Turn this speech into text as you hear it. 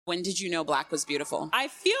When did you know Black was beautiful? I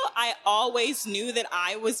feel I always knew that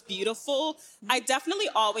I was beautiful. I definitely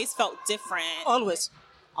always felt different. Always.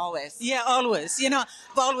 Yeah, always. I've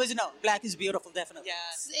always known Black is beautiful, definitely.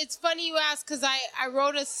 Yeah. It's funny you ask because I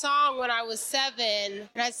wrote a song when I was 7 and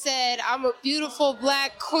I said, I'm a beautiful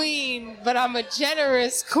Black queen, but I'm a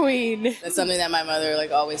generous queen. That's something that my mother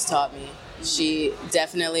always taught me. She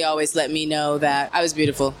definitely always let me know that I was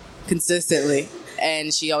beautiful consistently.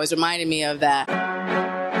 And she always reminded me of that.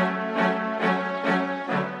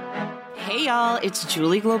 Hey y'all, it's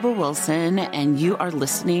Julie Global Wilson, and you are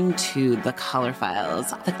listening to The Color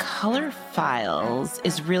Files. The Color Files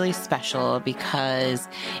is really special because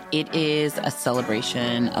it is a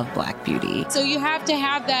celebration of Black beauty. So you have to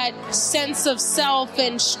have that sense of self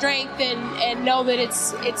and strength and know that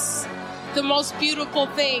it's the most beautiful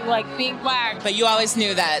thing, like being Black. But you always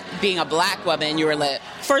knew that being a Black woman, you were lit.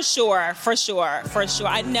 For sure.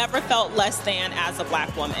 I never felt less than as a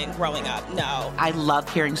Black woman growing up, no. I love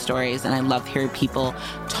hearing stories, and I love hearing people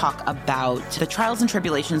talk about the trials and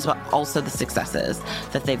tribulations, but also the successes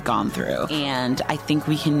that they've gone through. And I think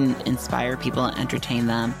we can inspire people and entertain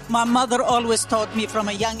them. My mother always taught me from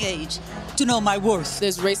a young age to know my worth.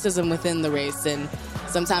 There's racism within the race, and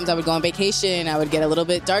sometimes I would go on vacation, I would get a little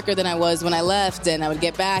bit darker than I was when I left, and I would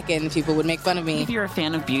get back and people would make fun of me. If you're a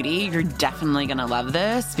fan of beauty, you're definitely going to love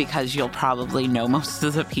this because you'll probably know most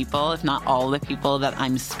of the people, if not all the people that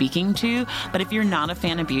I'm speaking to. But if you're not a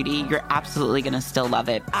fan of beauty, you're absolutely going to still love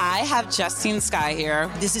it. I have Justine Skye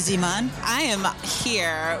here. This is Iman. I am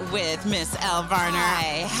here with Miss Elle Varner.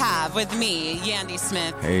 I have with me Yandy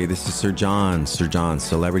Smith. Hey, this is Sir John,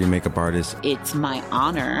 celebrity makeup artist. It's my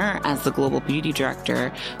honor as the Global Beauty Director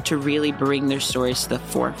to really bring their stories to the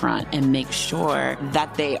forefront and make sure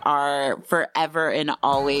that they are forever and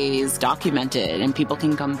always documented and people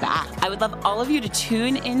can come back. I would love all of you to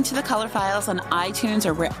tune into the Color Files on iTunes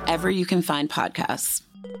or wherever you can find podcasts.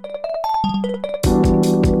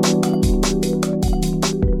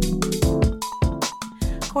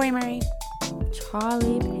 Corey Murray.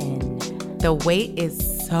 Charlie Penn. The wait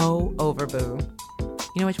is so over, boo.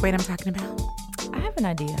 You know which wait I'm talking about? I have an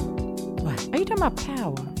idea. What? Are you talking about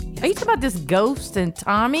Power? Are you talking about this Ghost and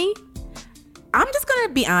Tommy? I'm just going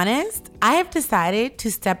to be honest. I have decided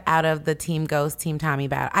to step out of the Team Ghost, Team Tommy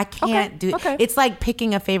battle. I can't do it. It's like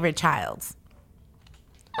picking a favorite child.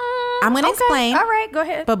 I'm going to explain. All right, go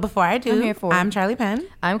ahead. But before I do, I'm Charlie Penn.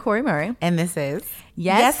 I'm Corey Murray. And this is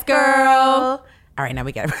Yes, Girl. All right, now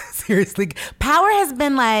we got to seriously. Power has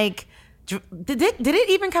been like, did it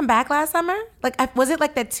even come back last summer? Like, was it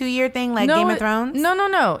like that 2-year thing like Game of Thrones?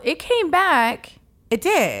 No. It came back. It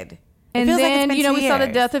did. And feels then, like it's been 2 we saw the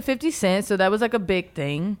years. death of 50 Cent, so that was like a big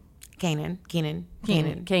thing. Keenan.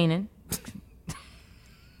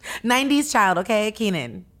 90s child, okay?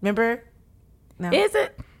 Keenan. Remember? No. Is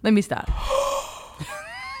it? Let me stop.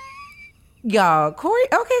 Y'all, Corey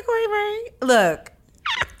Murray. Look,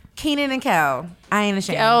 Keenan and Kel. I ain't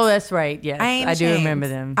ashamed. Oh, that's right. Yes, I do remember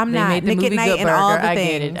them. I'm they not. made the Nick at movie Night Good and Burger. all the I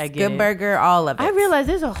things. get it. Good Burger, all of it. I realized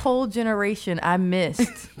there's a whole generation I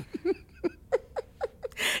missed.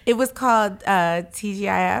 It was called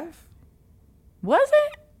TGIF. Was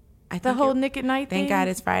it? I think the whole Nick at Night thing? Thank God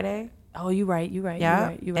It's Friday. Oh, you're right.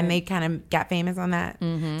 Yeah. And they kind of got famous on that.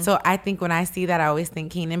 Mm-hmm. So I think when I see that, I always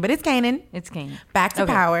think Keenan. But it's Kanan. Back to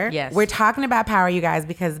Power. Yes. We're talking about Power, you guys,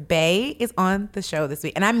 because Bae is on the show this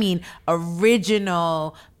week. And I mean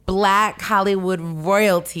original Black Hollywood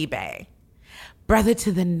royalty Bae. Brother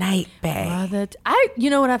to the night, Bae. You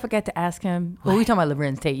know what I forgot to ask him? Well, we talking about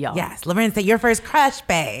Larenz Tate, y'all. Yes, Larenz Tate, your first crush,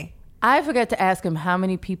 Bae. I forgot to ask him how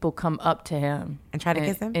many people come up to him. And try to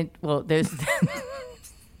kiss him? Well, there's...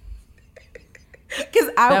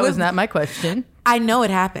 That was not my question. I know it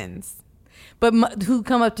happens. But who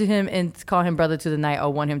come up to him and call him brother to the night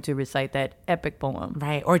or want him to recite that epic poem.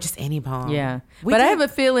 Right, or just any poem. Yeah. I have a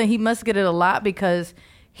feeling he must get it a lot because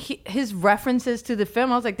his references to the film,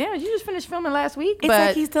 I was like, damn, you just finished filming last week? It's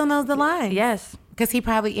like he still knows the lines. Yes. Because he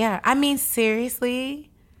probably, I mean, seriously.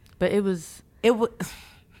 But it was...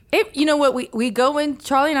 you know what, we go in,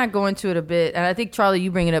 Charlie and I go into it a bit, and I think, Charlie, you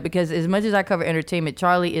bring it up because as much as I cover entertainment,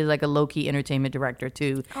 Charlie is like a low-key entertainment director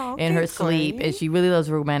too, in her sleep, and she really loves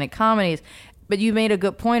romantic comedies. But you made a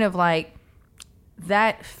good point of like,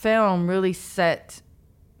 that film really set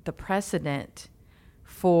the precedent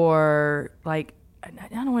for like, I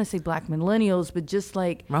don't want to say Black millennials, but just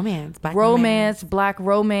like Black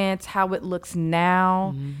romance, how it looks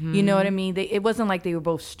now. Mm-hmm. You know what I mean? It wasn't like they were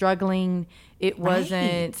both struggling. It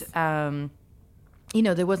wasn't, there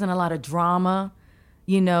wasn't a lot of drama.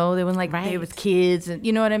 There wasn't like there was kids, and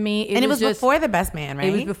you know what I mean. It was before The Best Man, right?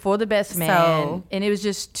 It was before The Best Man, and it was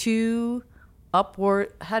just two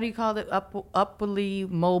upward. How do you call it? Upwardly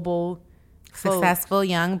mobile, successful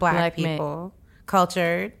young black people,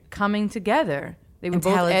 cultured, coming together. They were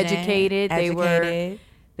both educated.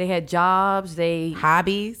 They had jobs.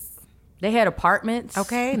 Hobbies. They had apartments.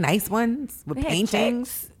 Okay, nice ones with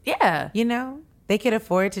paintings. Yeah, they could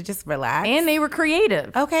afford to just relax, and they were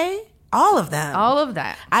creative. Okay. All of them. All of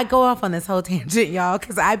that. I go off on this whole tangent, y'all,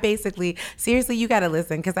 because I basically, seriously, you got to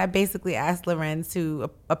listen, because I basically asked Larenz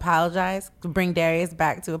to apologize, to bring Darius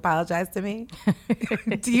back to apologize to me.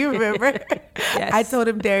 Do you remember? Yes. I told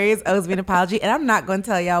him Darius owes me an apology, and I'm not going to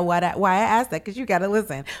tell y'all why I asked that, because you got to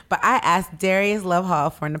listen. But I asked Darius Love Hall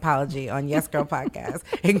for an apology on Yes Girl Podcast,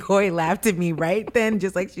 and Corey laughed at me right then,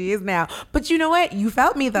 just like she is now. But you know what? You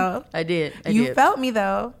felt me, though. I did. You felt me,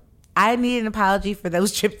 though. I need an apology for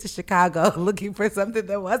those trips to Chicago looking for something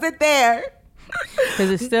that wasn't there. Because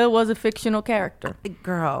it still was a fictional character.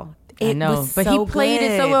 Girl, I know. But he played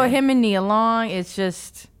it so well. Him and Nia Long, it's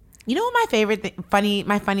just... You know what my favorite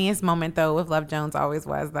my funniest moment, though, with Love Jones always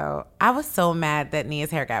was, though? I was so mad that Nia's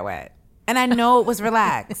hair got wet. And I know it was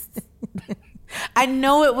relaxed. I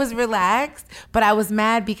know it was relaxed, but I was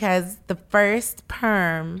mad because the first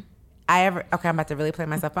perm okay, I'm about to really play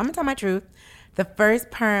myself. I'm going to tell my truth. The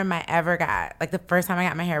first perm I ever got, like the first time I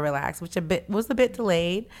got my hair relaxed, which was a bit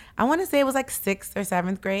delayed. I want to say it was like 6th or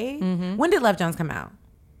 7th grade. Mm-hmm. When did Love Jones come out?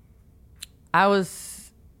 I was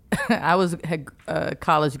a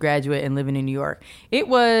college graduate and living in New York. It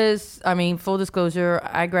was, full disclosure,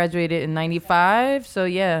 I graduated in 95, so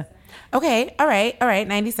yeah. Okay, all right,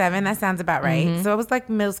 97, that sounds about right. Mm-hmm. So it was like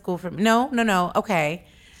middle school for me. No, okay.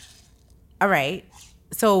 All right,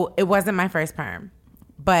 so it wasn't my first perm,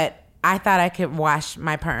 but I thought I could wash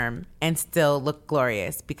my perm and still look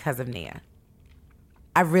glorious because of Nia.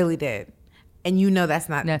 I really did. And you know that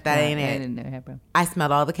ain't it. Didn't happen. I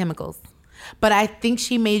smelled all the chemicals. But I think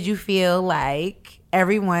she made you feel like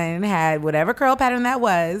everyone had whatever curl pattern that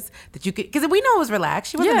was that you could, because we know it was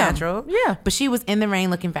relaxed. She wasn't natural. Yeah. But she was in the rain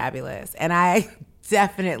looking fabulous. And I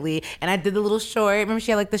definitely, and I did the little short. Remember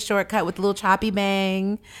she had like the shortcut with the little choppy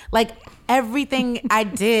bang? Like everything I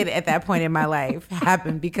did at that point in my life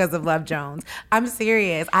happened because of Love Jones. I'm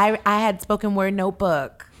serious. I had spoken word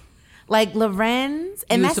notebook. Like Larenz.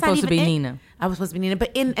 And you were that's supposed not to even be Nina. I was supposed to be Nina.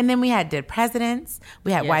 And then we had Dead Presidents.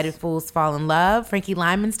 We had Why Did Fools Fall in Love? Frankie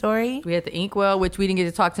Lyman's story. We had the Inkwell, which we didn't get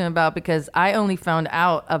to talk to him about because I only found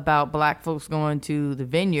out about black folks going to the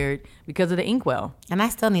Vineyard because of the Inkwell. And I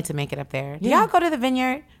still need to make it up there. Do y'all go to the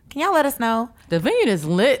Vineyard? Can y'all let us know? The Vineyard is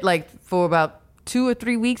lit like for about 2 or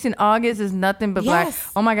 3 weeks in August. Is nothing but black.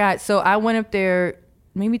 Oh my God. So I went up there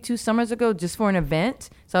maybe 2 summers ago just for an event.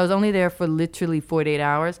 So I was only there for literally 48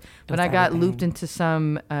 hours. But I got looped into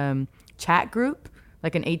some chat group,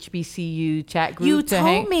 like an HBCU chat group. You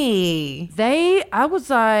told me. I was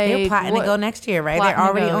like... They're plotting to go next year, right? They're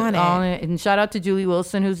already on it. And shout out to Julie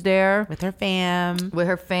Wilson, who's there. With her fam.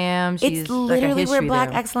 She's it's literally where Black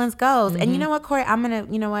there. Excellence goes. Mm-hmm. And you know what, Corey? I'm going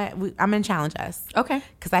to challenge us. Okay.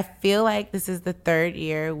 Because I feel like this is the 3rd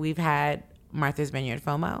year we've had Martha's Vineyard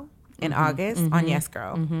FOMO in August on Yes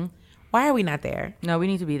Girl. Mm-hmm. Why are we not there? No, we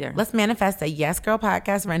need to be there. Let's manifest a Yes Girl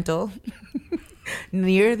podcast rental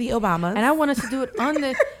near the Obamas. And I want us to do it on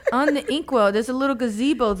the Inkwell. There's a little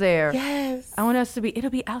gazebo there. Yes. I want us to it'll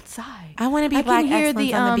be outside. I want to be Black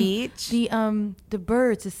Excellence on the beach. The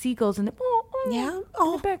birds, the seagulls, and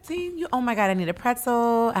oh my God, I need a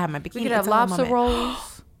pretzel. I have my bikini. We could have lobster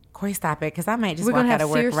rolls. Corey, stop it, because I might just walk out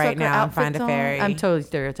of work right now and find a ferry. I'm totally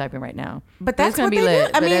stereotyping right now. But that's what they do.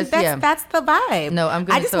 I mean, that's the vibe. No, I'm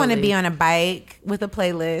good. I just want to be on a bike with a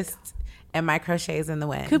playlist and my crochets in the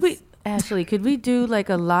wind. Ashley, could we do like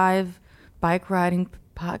a live bike riding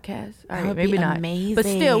podcast? All right, maybe not. Amazing. But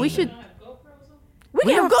still, we should.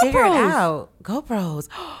 We have GoPros. GoPros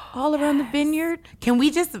all around the vineyard. Can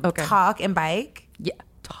we just talk and bike? Yeah,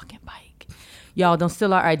 talk and bike. Y'all, don't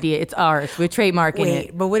steal our idea. It's ours. We're trademarking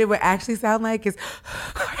it. But what it would actually sound like is...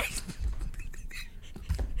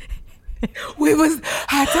 we was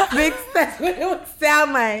Hot Topics. That's what it would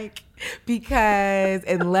sound like. Because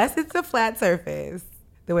unless it's a flat surface,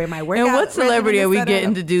 the way my workout... And what celebrity are we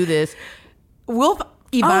getting to do this?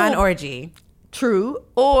 Yvonne Orgy. True.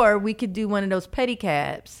 Or we could do one of those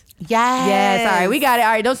pedicabs. Yes. All right, we got it. All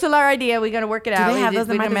right, don't steal our idea. We're gonna work it out. Do they have those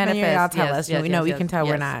in my manifest? Y'all tell us. We know we can tell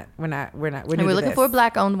we're not. And we're looking for a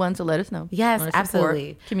black-owned one, so let us know. Yes,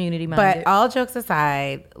 absolutely. Community-minded. But all jokes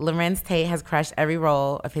aside, Larenz Tate has crushed every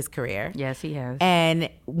role of his career. Yes, he has.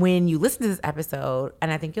 And when you listen to this episode,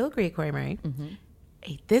 and I think you'll agree, Corey Murray,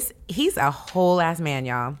 he's a whole ass man,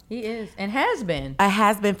 y'all. He is, and has been.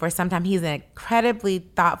 Has been for some time. He's an incredibly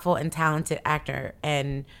thoughtful and talented actor,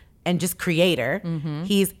 and and just creator.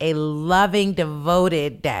 He's a loving,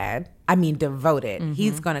 devoted dad. I mean, devoted.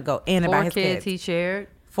 He's going to go in about his kids. He shared.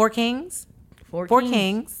 4 kings. Four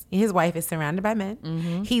kings. His wife is surrounded by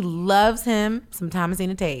men. He loves him some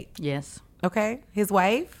Thomasina Tate. Yes. Okay. His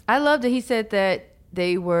wife. I loved it. He said that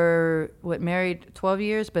they were, married 12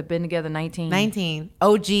 years, but been together 19. 19.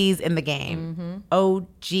 OGs in the game.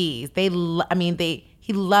 OGs.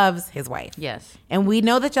 He loves his wife. Yes. And we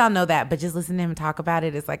know that y'all know that, but just listening to him talk about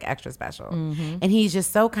it is like extra special. And he's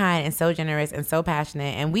just so kind and so generous and so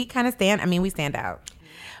passionate. And we kind of we stand out.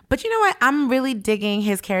 But you know what? I'm really digging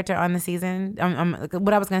his character on the season.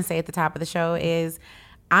 What I was going to say at the top of the show is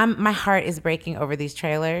my heart is breaking over these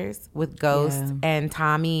trailers with Ghost and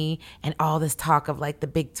Tommy and all this talk of like the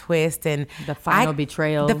big twist and the final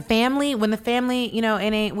betrayal. The family, when the family, it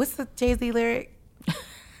ain't, what's the Jay-Z lyric?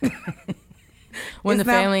 When the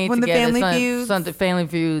family feuds. Something family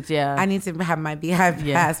feuds, yeah. I need to have my Beehive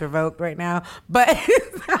pass revoked right now. But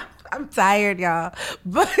I'm tired, y'all.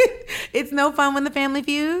 But it's no fun when the family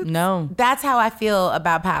feuds. No. That's how I feel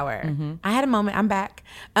about Power. I had a moment. I'm back.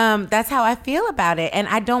 That's how I feel about it. And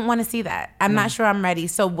I don't want to see that. I'm not sure I'm ready.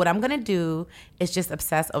 So what I'm going to do is just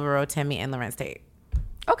obsess over Rotimi and Larenz Tate.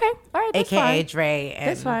 Okay. All right. That's AKA fine. I'm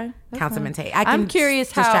That's fine. Councilman fine. Tate. I'm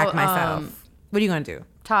curious how, distract myself. What are you going to do?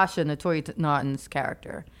 Tasha, Naturi Naughton's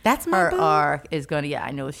character. That's my her boo. arc is gonna. Yeah,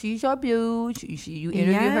 I know she's your boo. You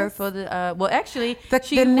interviewed her for the. Actually,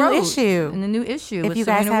 she the new wrote issue. In the new issue. If you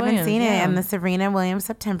guys Serena haven't Williams, seen it, in the Serena Williams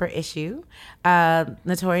September issue,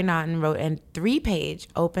 Naturi Naughton wrote a 3-page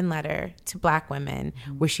open letter to Black women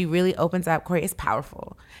where she really opens up. Corey is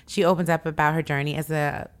powerful. She opens up about her journey as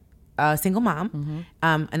a single mom,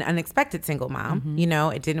 an unexpected single mom.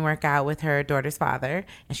 It didn't work out with her daughter's father.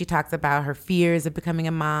 And she talks about her fears of becoming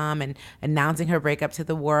a mom and announcing her breakup to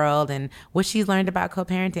the world and what she's learned about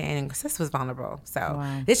co-parenting. And sis was vulnerable. So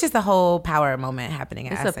it's just a whole power moment happening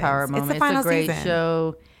at It's a power moment. It's the final great season.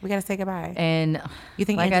 Show. We got to say goodbye. And you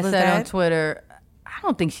think like Angela's I said dead? on Twitter, I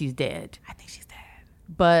don't think she's dead. I think she's dead.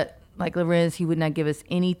 But like Larenz, he would not give us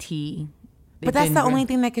any tea. But that's the only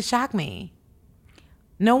thing that could shock me.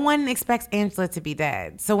 No one expects Angela to be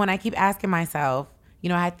dead. So when I keep asking myself,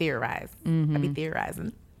 I theorize. I be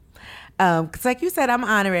theorizing. Because like you said, I'm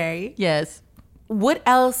honorary. Yes. What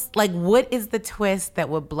else, what is the twist that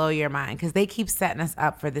would blow your mind? Because they keep setting us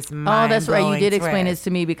up for this mind-blowing that's right. You did explain twist. this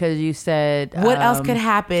to me because you said... What else could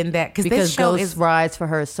happen because this show Ghost rides for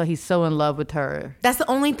her, so he's so in love with her. That's the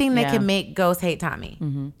only thing that can make Ghost hate Tommy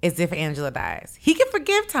is if Angela dies. He can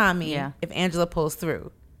forgive Tommy if Angela pulls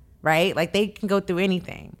through. Right? Like they can go through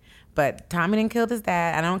anything. But Tommy done killed his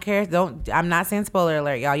dad. I don't care. I'm not saying spoiler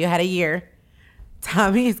alert, y'all. You had a year.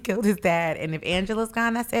 Tommy has killed his dad. And if Angela's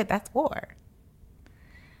gone, that's it. That's war.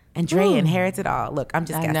 And Dre inherits it all. Look, I'm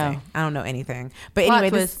just guessing. I don't know anything. But plot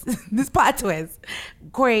anyway, twist. this plot twist.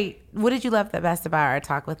 Corey, what did you love the best about our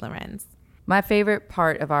talk with Larenz? My favorite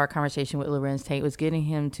part of our conversation with Larenz Tate was getting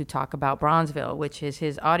him to talk about Bronzeville, which is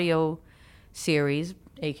his audio series,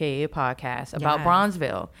 aka a podcast about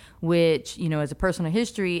Bronzeville, which, as a personal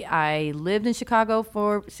history, I lived in Chicago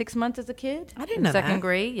for 6 months as a kid. I didn't know that. Second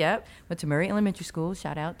grade, yep. Went to Murray Elementary School.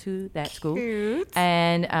 Shout out to that school. Cute.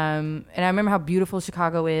 And I remember how beautiful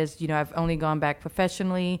Chicago is. I've only gone back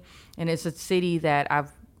professionally, and it's a city that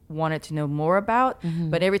I've wanted to know more about.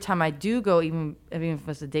 But every time I do go, even if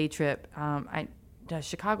it's a day trip, the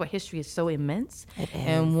Chicago history is so immense. It is.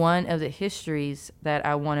 And one of the histories that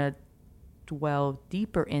I want to dwell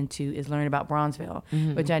deeper into is learning about Bronzeville,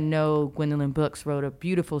 which I know Gwendolyn Brooks wrote a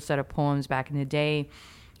beautiful set of poems back in the day.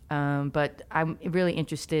 But I'm really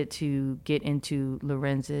interested to get into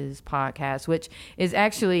Lorenz's podcast, which is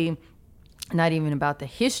actually not even about the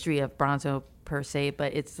history of Bronzeville per se,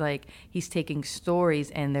 but it's like he's taking stories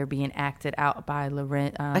and they're being acted out by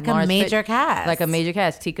Larenz, like a major cast. Like a major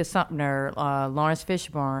cast. Tika Sumpner, Lawrence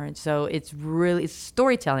Fishburne. So it's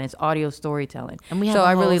storytelling. It's audio storytelling. And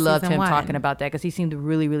I really loved him talking about that because he seemed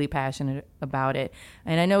really, really passionate about it.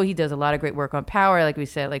 And I know he does a lot of great work on Power, like we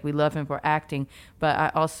said. Like we love him for acting, but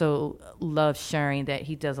I also love sharing that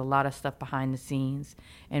he does a lot of stuff behind the scenes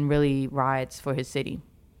and really rides for his city.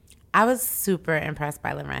 I was super impressed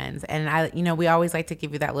by Larenz, and we always like to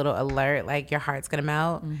give you that little alert, like your heart's gonna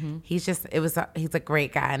melt. He's a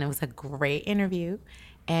great guy, and it was a great interview,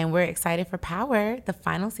 and we're excited for Power. The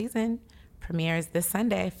final season premieres this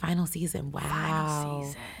Sunday. Final season, wow! Final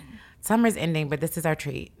season. Summer's ending, but this is our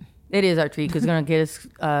treat. It is our treat because it's gonna get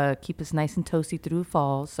us, keep us nice and toasty through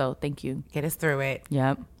fall. So thank you. Get us through it.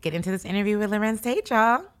 Yep. Get into this interview with Larenz Tate,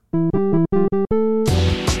 y'all.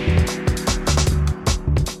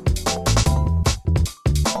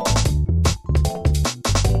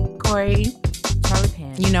 Corey, Charlie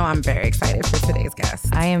Pan. I'm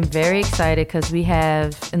am very excited because we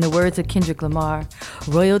have, in the words of Kendrick Lamar,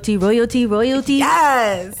 royalty, royalty, royalty.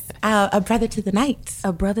 Yes. A brother to the night.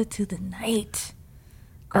 A brother to the night.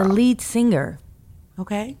 Girl. A lead singer.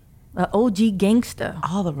 Okay. An OG gangster.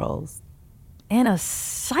 All the roles. And a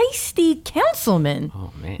shiesty councilman.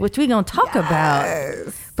 Oh, man. Which we're going to talk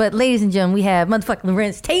about. But ladies and gentlemen, we have motherfucking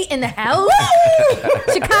Larenz Tate in the house.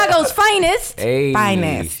 Chicago's finest. Hey,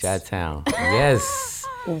 finest. Chi-Town. Yes.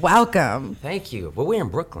 Welcome. Thank you. Well, we're in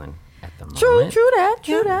Brooklyn at the moment. True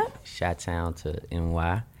that. Chi-Town to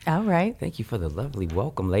NY. All right. Thank you for the lovely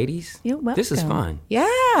welcome, ladies. You're welcome. This is fun. Yeah.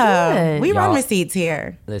 Good. We run receipts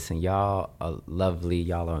here. Listen, y'all are lovely.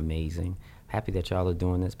 Y'all are amazing. Happy that y'all are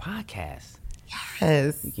doing this podcast.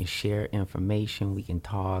 Yes. We can share information. We can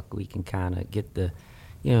talk. We can kind of get the,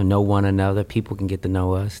 know one another. People can get to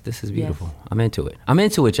know us. This is beautiful. Yes. I'm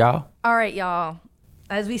into it, y'all. All right, y'all.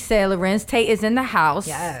 As we said, Larenz Tate is in the house.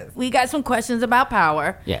 Yes. We got some questions about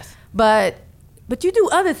power. Yes. But you do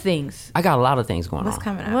other things. I got a lot of things going on. What's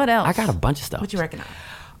coming up? What else? I got a bunch of stuff. What you working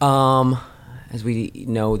on? As we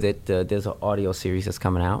know that there's an audio series that's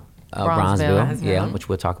coming out. Bronzeville. Yeah, which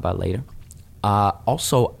we'll talk about later.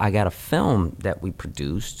 Also, I got a film that we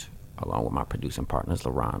produced along with my producing partners,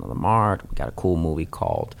 LaRon and Lamar. We got a cool movie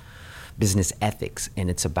called Business Ethics, and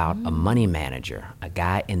it's about a money manager, a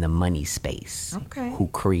guy in the money space who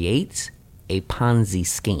creates a Ponzi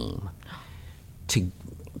scheme to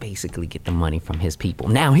basically get the money from his people.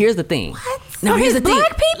 Now, here's the thing. What? Now, here's the thing.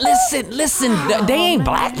 Black people? Listen. They ain't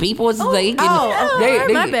black people. It's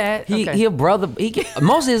my bad. He a brother.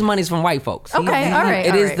 Most of his money's from white folks. All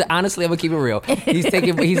right. Honestly, I'm gonna keep it real. He's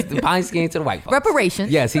the Ponzi scheme to the white folks.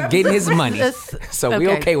 Reparations. Yes, he's getting his money. So we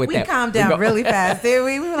okay with that. We calmed down really fast, did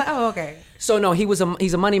we? We were like, oh, okay. So no, he's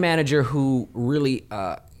a money manager who really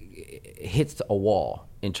hits a wall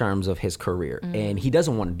in terms of his career, and he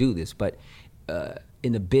doesn't want to do this, but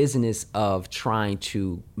in the business of trying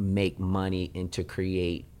to make money and to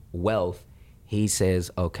create wealth, he says,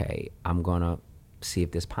 okay, I'm gonna see if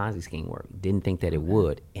this Ponzi scheme works. Didn't think that it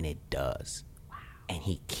would, and it does. Wow. And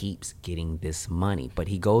he keeps getting this money, but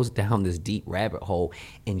he goes down this deep rabbit hole,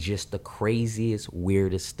 and just the craziest,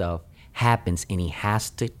 weirdest stuff happens, and he has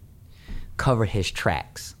to cover his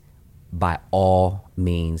tracks by all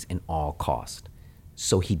means and all cost,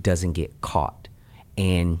 so he doesn't get caught.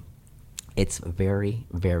 And it's very,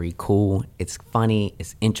 very cool. It's funny.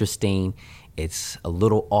 It's interesting. It's a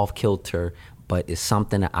little off kilter, but it's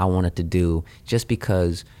something that I wanted to do just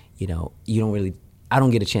because, I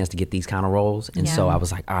don't get a chance to get these kind of roles. And so I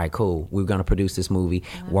was like, all right, cool. We're going to produce this movie,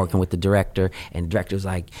 working with the director. And the director was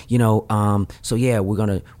like, so yeah, we're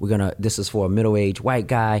going to, this is for a middle-aged white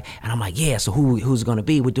guy. And I'm like, yeah, so who's going to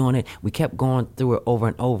be? We're doing it. We kept going through it over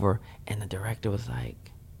and over. And the director was like,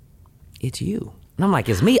 it's you. And I'm like,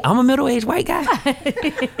 it's me? I'm a middle-aged white guy?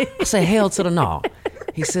 I said, hell to the no.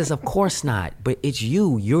 He says, of course not. But it's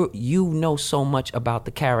you. You know so much about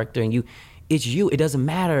the character, and it's you. It doesn't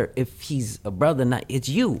matter if he's a brother or not. It's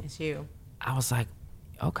you. It's you. I was like,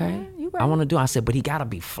 okay, right. I want to do it. I said, but he got to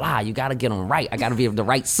be fly. You got to get him right. I got to be the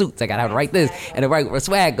right suits. I got to have the right this and the right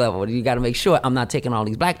swag level. You got to make sure I'm not taking all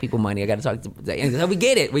these black people money. I got to talk to, and so we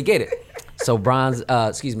get it. So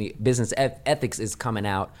Business Ethics is coming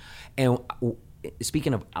out. And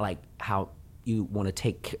speaking of like how you want to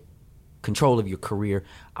take control of your career,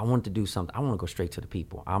 I wanted to do something. I want to go straight to the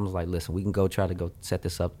people. I was like, listen, we can go try to go set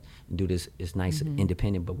this up and do this. It's nice and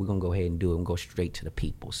independent, but we're going to go ahead and do it and go straight to the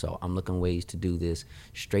people. So I'm looking ways to do this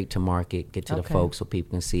straight to market, get to the folks so people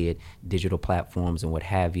can see it, digital platforms and what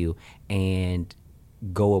have you, and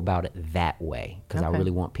go about it that way, because I really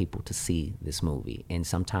want people to see this movie. And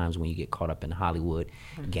sometimes when you get caught up in the Hollywood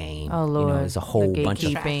game, it's a whole bunch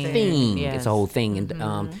of things. Yes. It's a whole thing.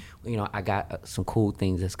 And I got some cool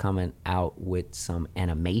things that's coming out with some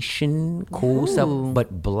animation, cool stuff,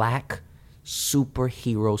 but black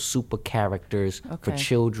superheroes, super characters for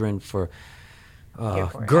children, for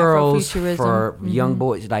girls, for young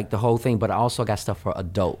boys, like the whole thing. But I also got stuff for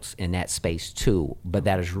adults in that space too. But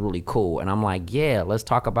that is really cool. And I'm like, yeah, let's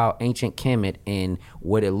talk about ancient Kemet and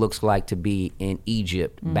what it looks like to be in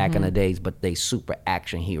Egypt back in the days. But they super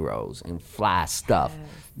action heroes and fly stuff.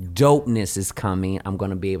 Dopeness is coming. I'm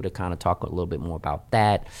going to be able to kind of talk a little bit more about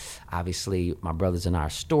that. Obviously, my brothers and I are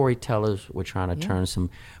storytellers. We're trying to turn some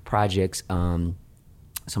projects, some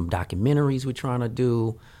documentaries we're trying to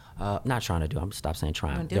do. Not trying to do. I'm gonna stop saying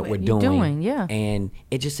trying. That we're doing, and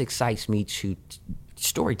it just excites me to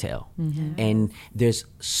storytell. And there's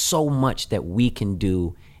so much that we can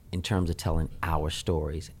do in terms of telling our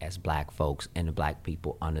stories as black folks and the black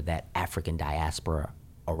people under that African diaspora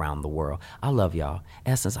around the world. I love y'all.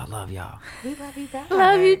 Essence, I love y'all. We love you back.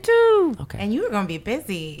 Love you too. Okay. And you were gonna be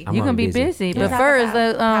busy. You're gonna be busy. But Talk first,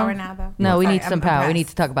 about power now, though. no, we Sorry, need some I'm power. We impressed. need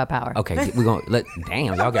to talk about power. Okay, we're gonna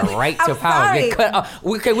damn, y'all got right to I'm power. sorry. Get cut off.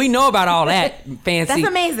 Okay, we know about all that fancy. That's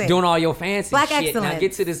amazing. Doing all your fancy Black shit. excellence. Now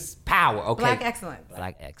get to this power. Okay. Black excellence.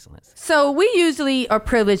 Black excellence. So we usually are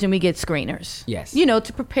privileged and we get screeners. Yes. You know,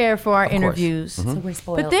 to prepare for our Of course. interviews. So we're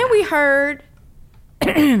spoiled. But then we heard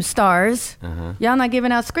stars, y'all not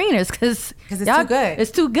giving out screeners because it's too good. It's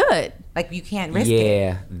too good. Like you can't risk it.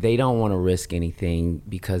 Yeah, they don't want to risk anything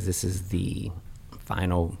because this is the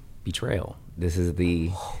final betrayal. This is the.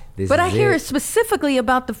 But I hear it specifically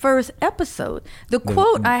about the first episode. The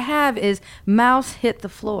quote I have is, "Mouse hit the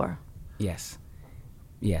floor." Yes,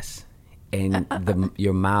 and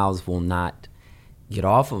your mouths will not get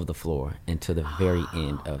off of the floor until the very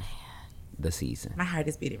end of the season. My heart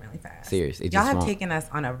is beating really fast. Seriously, y'all have taken us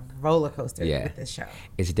on a roller coaster with this show.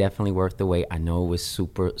 It's definitely worth the wait. I know it was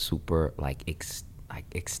super like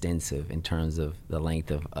extensive in terms of the length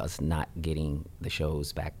of us not getting the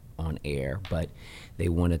shows back on air, but they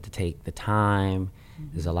wanted to take the time.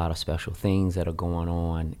 There's a lot of special things that are going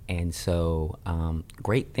on, and so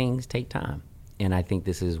great things take time. And I think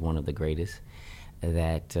this is one of the greatest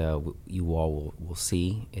that you all will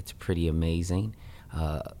see. It's pretty amazing.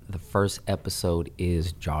 The first episode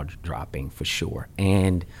is jaw-dropping for sure.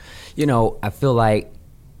 And, you know, I feel like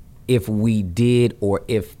if we did, or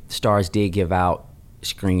if Stars did give out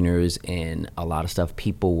screeners and a lot of stuff,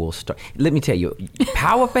 people will start. Let me tell you,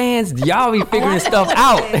 Power fans, y'all be figuring stuff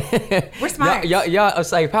out. We're smart. Y'all,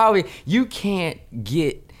 it's like Power, you can't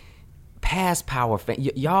get past Power fans.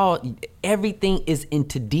 Y'all, everything is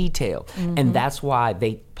into detail. And that's why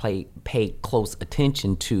they pay close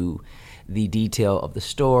attention to the detail of the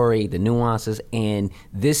story, the nuances. And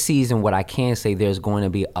this season, what I can say, there's going to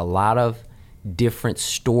be a lot of different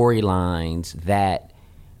storylines that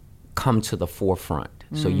come to the forefront.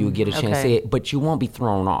 So you get a chance to see it, but you won't be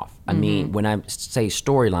thrown off. I mean, when I say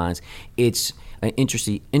storylines, it's an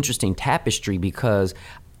interesting tapestry, because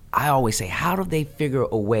I always say, how do they figure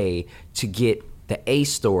a way to get the A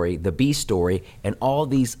story, the B story, and all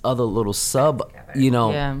these other little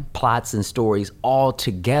plots and stories all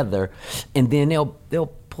together, and then they'll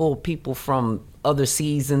pull people from other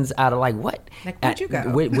seasons out of like, what? Like, where'd you go?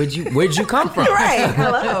 Where'd you come from? Right.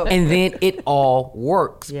 Hello. And then it all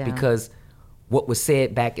works because what was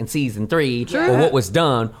said back in season 3 or what was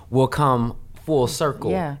done will come full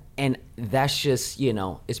circle. Yeah. And that's just,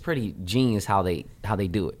 it's pretty genius how they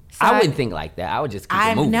do it. I wouldn't think like that. I would just keep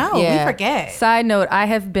it moving. We forget. Side note, I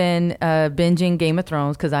have been binging Game of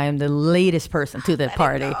Thrones because I am the latest person to the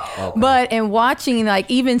party. Okay. But in watching, like,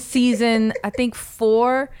 even season, I think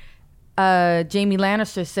 4, Jamie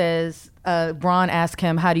Lannister says, Bronn asked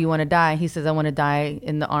him, how do you want to die? He says, I want to die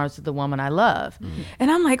in the arms of the woman I love.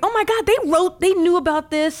 And I'm like, oh my God, they knew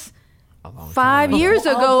about this 5 years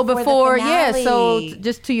ago before. So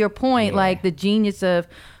just to your point, like the genius of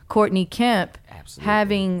Courtney Kemp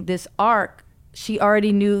having this arc, she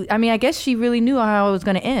already knew. I mean, I guess she really knew how it was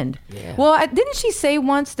going to end. Yeah. Well, didn't she say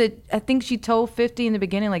once that, I think she told 50 in the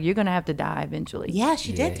beginning, like, you're going to have to die eventually? Yeah,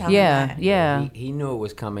 she did tell him that. Yeah. He knew it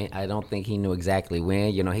was coming. I don't think he knew exactly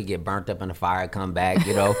when. He get burnt up in the fire, come back,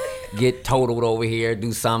 get totaled over here,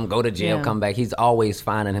 do something, go to jail, come back. He's always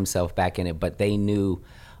finding himself back in it. But they knew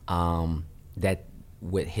that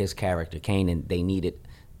with his character, Kanan, they needed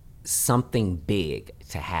something big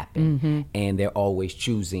to happen. And they're always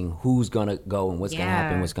choosing who's going to go and what's going to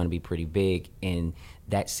happen, what's going to be pretty big. And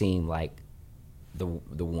that seemed like the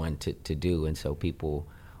one to do. And so people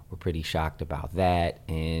were pretty shocked about that.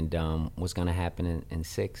 And what's going to happen in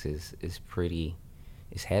 6 is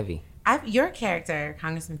heavy. Your character,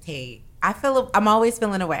 Congressman Tate, I'm always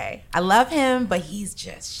feeling away. I love him, but he's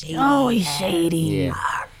just shady. Oh, he's shady. Yeah.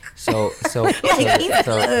 So he's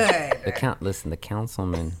good. The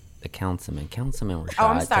councilman Rashad. Oh,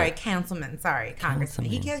 I'm sorry, councilman. Sorry, congressman.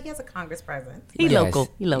 He has a congress present. He's local.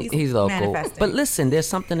 He's local. But listen, there's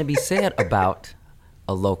something to be said about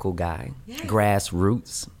a local guy,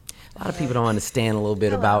 grassroots. A lot of people don't understand a little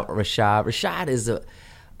bit about Rashad. Rashad is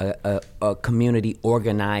a community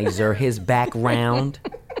organizer. His background,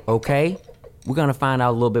 okay? We're going to find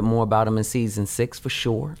out a little bit more about him in season 6 for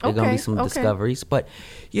sure. There are going to be some discoveries. But,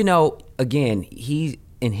 again,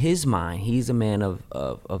 in his mind, he's a man of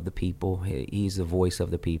the people. He's the voice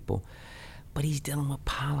of the people. But he's dealing with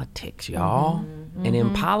politics, y'all. And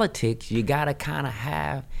in politics, you got to kind of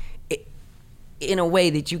have, in a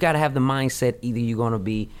way that you got to have the mindset, either you're going to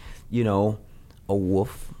be, a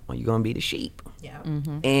wolf or you're going to be the sheep. Yeah.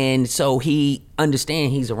 And so he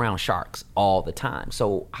understands he's around sharks all the time.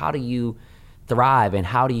 So how do you thrive, and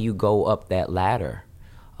how do you go up that ladder,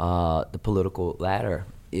 the political ladder,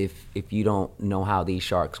 if you don't know how these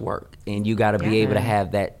sharks work? And you got to be able to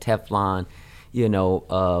have that Teflon,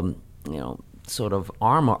 sort of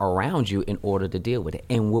armor around you in order to deal with it.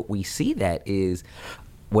 And what we see that is,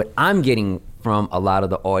 what I'm getting from a lot of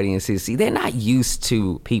the audiences, see, they're not used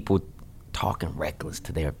to people talking reckless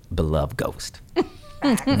to their beloved ghost.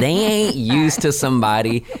 They ain't used to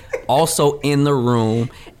somebody also in the room,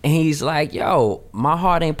 and he's like, yo, my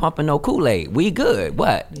heart ain't pumping no Kool-Aid. We good.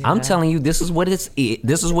 What? Yeah. I'm telling you, this is what it is.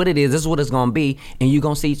 This is what it is. This is what it's going to be, and you're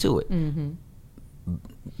going to see to it. Mm-hmm.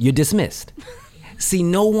 You're dismissed. See,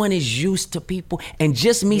 no one is used to people, and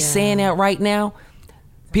just me saying that right now,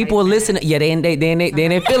 people are listening. Yeah, they in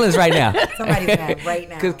their feelings right now. Somebody's mad right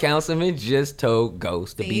now. Because Councilman just told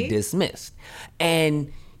Ghost to be dismissed.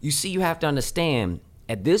 And you see, you have to understand,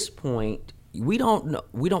 at this point, we don't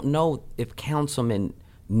know if Councilman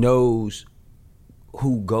knows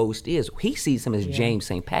who Ghost is. He sees him as James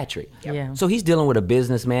St. Patrick. Yep. Yeah. So he's dealing with a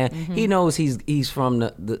businessman. Mm-hmm. He knows he's from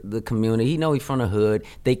the community. He knows he's from the hood.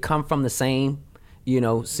 They come from the same,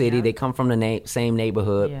 city. Yeah. They come from the same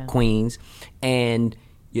neighborhood, Queens. And,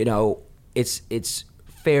 it's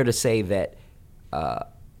fair to say that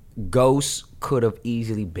Ghost could have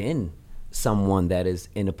easily been someone that is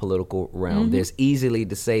in the political realm. Mm-hmm. There's easily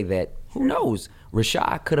to say that, who knows,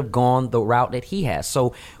 Rashad could have gone the route that he has.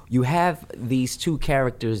 So you have these two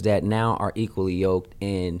characters that now are equally yoked,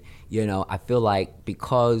 and I feel like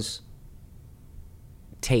because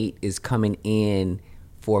Tate is coming in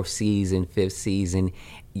 4th season, 5th season,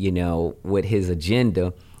 with his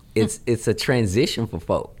agenda, it's a transition for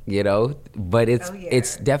folk, but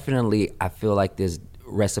it's definitely, I feel like there's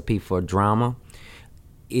recipe for drama.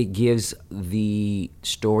 It gives the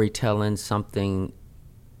storytelling something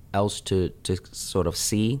else to sort of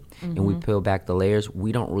see, and we peel back the layers.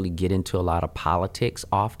 We don't really get into a lot of politics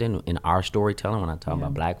often in our storytelling when I talk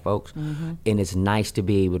about Black folks, and it's nice to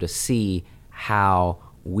be able to see how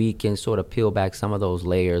we can sort of peel back some of those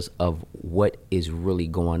layers of what is really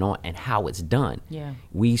going on and how it's done. Yeah,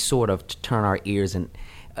 we sort of turn our ears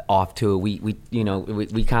off to it.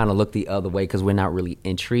 We kind of look the other way because we're not really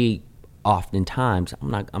intrigued. Oftentimes,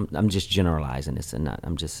 I'm just generalizing this, and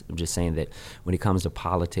I'm just saying that when it comes to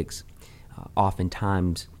politics,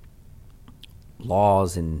 oftentimes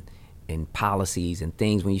laws and policies and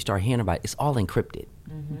things, when you start hearing about it, it's all encrypted.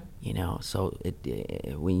 Mm-hmm. So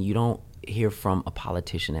when you don't hear from a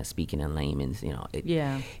politician that's speaking in layman's,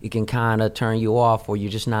 it can kind of turn you off, or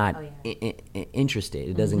you're just not interested.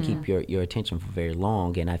 It doesn't keep your attention for very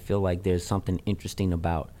long, and I feel like there's something interesting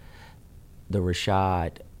about the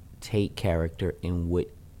Rashad Tate character and what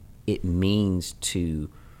it means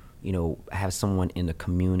to, have someone in the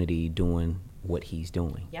community doing what he's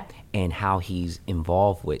doing, and how he's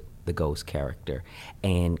involved with the Ghost character,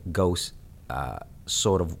 and Ghost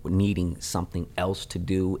sort of needing something else to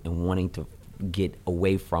do and wanting to get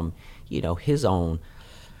away from, his own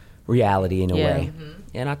reality in a way. Mm-hmm.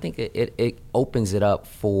 And I think it opens it up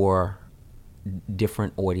for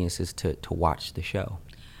different audiences to watch the show.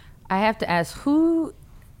 I have to ask, who,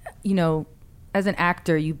 as an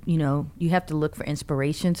actor, you have to look for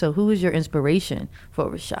inspiration. So who is your inspiration for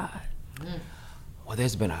Rashad? Well,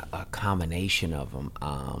 there's been a combination of them.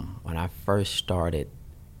 When I first started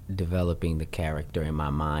developing the character in my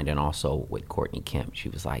mind, and also with Courtney Kemp, she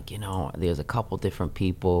was like, there's a couple different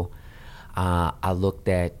people. I looked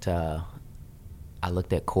at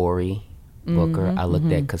Cory Booker. I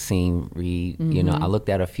looked at Kasim Reed. I looked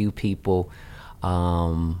at a few people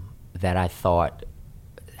that I thought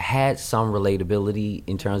had some relatability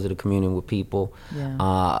in terms of the community with people,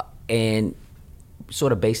 and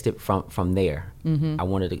sort of based it from there. I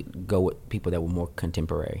wanted to go with people that were more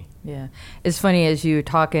contemporary. Yeah, it's funny, as you were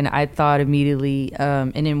talking, I thought immediately,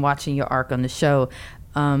 and then watching your arc on the show,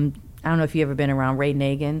 I don't know if you ever been around Ray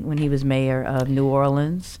Nagin when he was mayor of New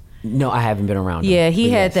Orleans. No, I haven't been around him. Yeah, he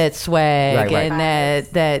had that swag, and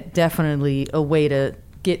that definitely a way to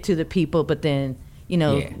get to the people, but then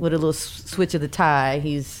with a little switch of the tie,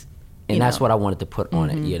 he's... And that's what I wanted to put on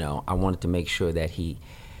it, I wanted to make sure that he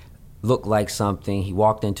looked like something. He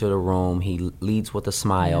walked into the room, he leads with a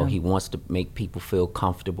smile, he wants to make people feel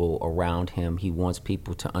comfortable around him, he wants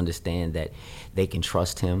people to understand that they can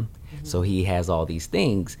trust him, so he has all these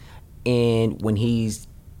things. And when his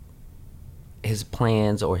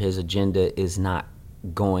plans or his agenda is not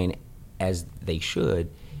going as they should,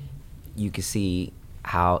 you can see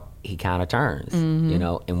how he kind of turns.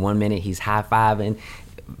 In 1 minute he's high-fiving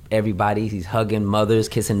everybody, he's hugging mothers,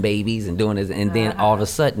 kissing babies, and doing this, and then all of a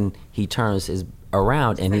sudden he turns his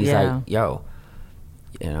around and he's like, yo,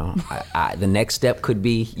 You know, the next step could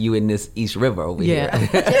be you in this East River over here.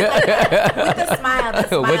 With the smile.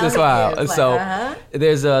 With the smile. Like, So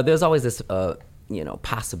there's always this,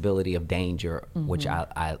 possibility of danger, which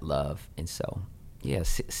I love. And so, yeah,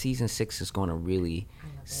 season 6 is going to really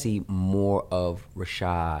see more of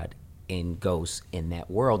Rashad and Ghost in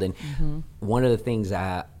that world. And one of the things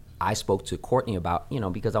I spoke to Courtney about,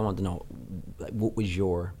 because I wanted to know, what was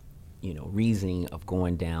your reasoning of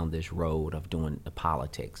going down this road of doing the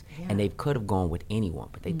politics. And they could have gone with anyone,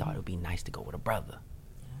 but they thought it would be nice to go with a brother.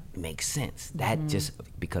 It makes sense. That just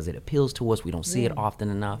because it appeals to us, we don't see it often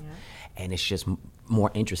enough, and it's just more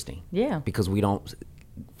interesting. Yeah, because we don't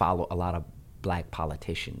follow a lot of black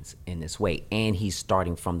politicians in this way, and he's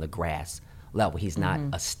starting from the grass level. He's not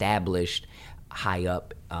established high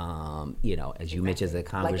up, as you mentioned, as a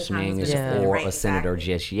congressman or a senator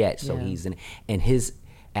just yet. So he's and his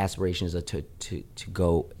aspirations are to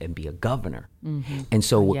go and be a governor. And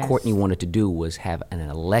so what Courtney wanted to do was have an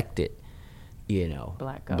elected,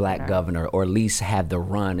 black governor, or at least have the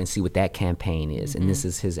run and see what that campaign is. And this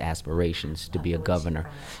is his aspirations to be a governor.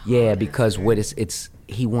 Yeah, because what it's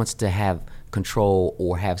he wants to have control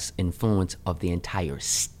or have influence of the entire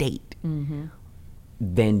state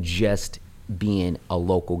than just being a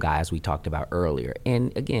local guy, as we talked about earlier.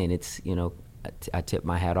 And again, it's, I tip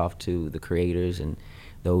my hat off to the creators and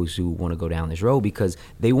those who want to go down this road, because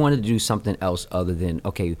they wanted to do something else other than,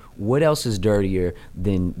 okay, what else is dirtier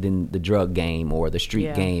than the drug game or the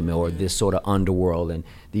street game or this sort of underworld and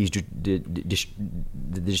these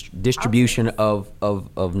distribution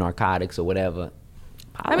of narcotics or whatever.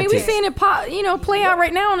 Politics. I mean, we're seeing it play out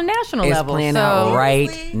right now on a national level. It's playing out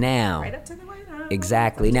right now. Right up to the White House.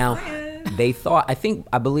 Exactly. Now,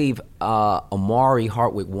 I believe Omari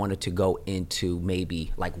Hardwick wanted to go into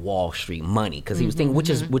maybe like Wall Street money, because he was thinking, which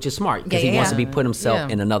is smart, because he wants to be put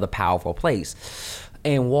himself in another powerful place.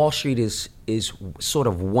 And Wall Street is sort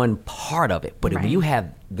of one part of it. But if you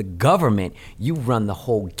have the government, you run the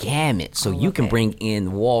whole gamut. So you can bring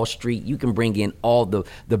in Wall Street, you can bring in all the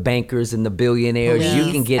bankers and the billionaires,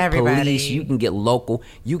 you can get police, you can get local,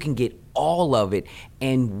 you can get all of it.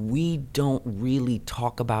 And we don't really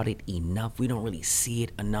talk about it enough. We don't really see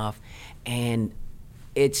it enough. And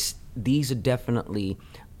these are definitely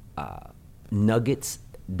nuggets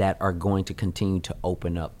that are going to continue to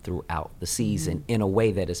open up throughout the season in a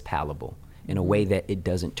way that is palatable, in a way that it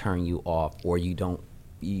doesn't turn you off or you don't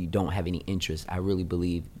have any interest. I really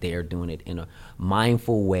believe they are doing it in a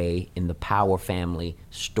mindful way, in the Power family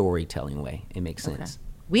storytelling way. It makes sense.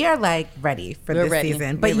 We are ready for this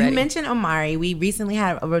season. But you mentioned Omari. We recently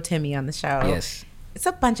had Rotimi on the show. Yes. It's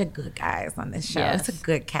a bunch of good guys on this show. Yes. It's a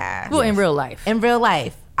good cast. Well, in real life.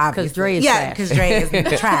 Because Dre is trash. because Dre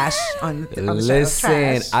is trash on the show.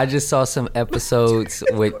 Listen, I just saw some episodes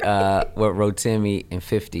with Rotimi and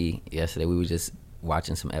 50 yesterday. We were just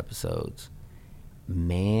watching some episodes.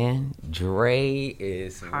 Man, Dre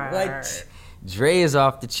is what? Dre is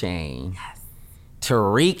off the chain. Yes.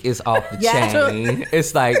 Tariq is off the chain.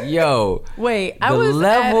 It's like, yo, wait, the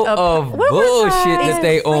level of bullshit that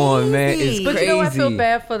they on, man, is crazy. But I feel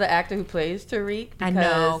bad for the actor who plays Tariq. I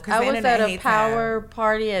know. I was at a power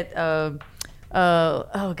party at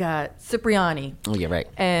Cipriani. Oh yeah, right.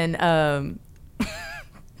 And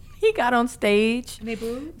he got on stage. And they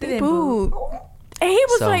booed. They booed. And he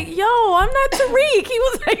was like, "Yo, I'm not Tariq." He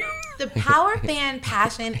was like, "The Power fan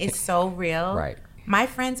passion is so real." Right. My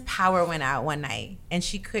friend's power went out one night and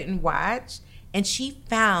she couldn't watch, and she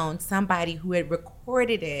found somebody who had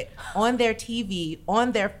recorded it on their TV,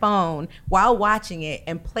 on their phone while watching it,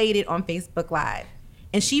 and played it on Facebook Live.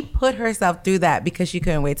 And she put herself through that because she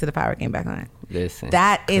couldn't wait till the power came back on. Listen,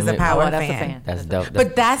 that is a Power fan. That's dope.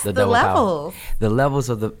 But that's the levels. Power. The levels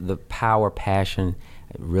of the Power passion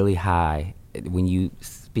really high. When you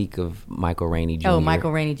speak of Michael Rainey Jr. Oh,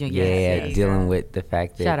 Michael Rainey Jr. Yeah, dealing with the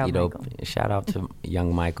fact that, shout out to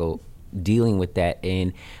young Michael, dealing with that.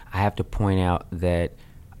 And I have to point out that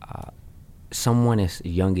someone as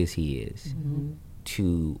young as he is,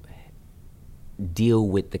 to deal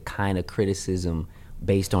with the kind of criticism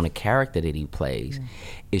based on a character that he plays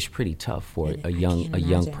is pretty tough for a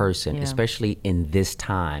young person, especially in this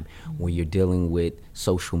time where you're dealing with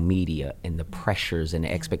social media and the pressures and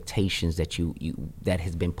the expectations that that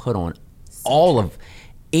has been put on all of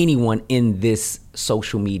anyone in this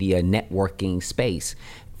social media networking space.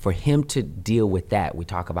 For him to deal with that, we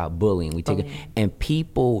talk about bullying, and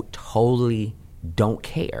people totally don't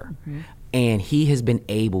care. And he has been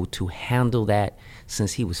able to handle that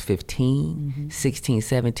since he was 15, 16,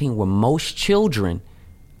 17, where most children,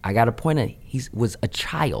 I got to point out, he was a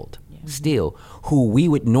child. Yeah. still, who we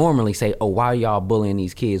would normally say, oh, why are y'all bullying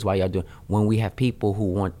these kids? Why y'all doing, when we have people who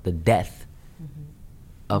want the death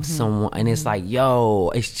of someone, and it's like, yo,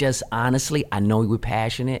 it's just, honestly, I know we're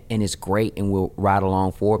passionate and it's great and we'll ride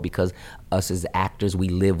along for it, because us as actors, we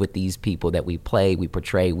live with these people that we play, we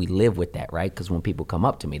portray, we live with that, right? Because when people come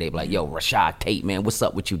up to me, they be like, yo, Rashad Tate, man, what's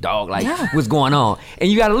up with you, dog? Like, what's going on? And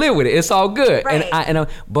you got to live with it. It's all good. Right.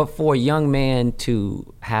 But for a young man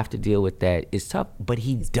to have to deal with that is tough, but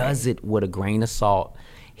he does it with a grain of salt.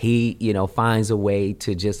 He, finds a way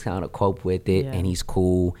to just kind of cope with it, and he's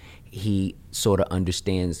cool. He sort of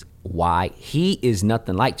understands why. He is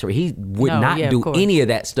nothing like Tariq. He would not do any of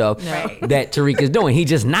that stuff that Tariq is doing. He's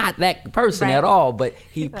just not that person at all, but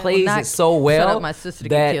he plays it so well set up my sister to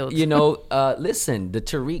that, get killed. listen, the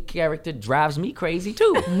Tariq character drives me crazy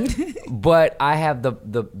too. But I have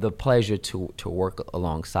the pleasure to work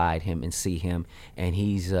alongside him and see him, and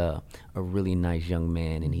he's a really nice young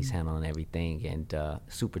man, and he's handling everything, and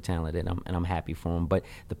super talented, and I'm happy for him. But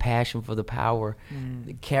the passion for the power,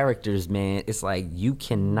 the characters, man, it's like you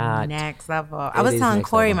cannot. Next level. I was telling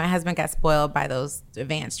Corey, my husband got spoiled by those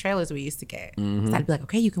advanced trailers we used to get. So I'd be like,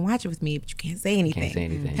 okay, you can watch it with me, but you can't say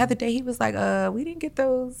anything. The other day he was like, we didn't get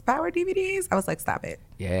those Power DVDs. I was like, stop it.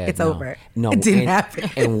 Yeah, it's over. No, it didn't happen.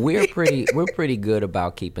 And we're pretty good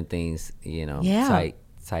about keeping things,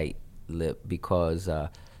 tight lip, because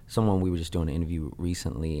someone, we were just doing an interview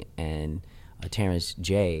recently, and Terrence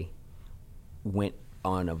J went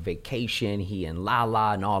on a vacation, he and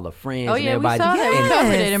Lala and all the friends and everybody. We saw that. We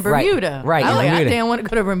covered it in Bermuda. Right. I didn't want to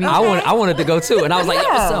go to Bermuda. I wanted to go too, and I was like,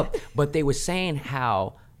 yeah, what's up? But they were saying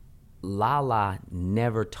how Lala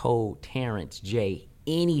never told Terrence J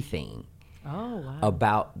anything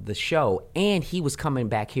about the show, and he was coming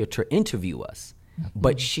back here to interview us.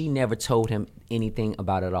 But she never told him anything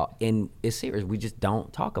about it at all. And it's serious. We just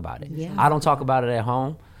don't talk about it. I don't talk about it at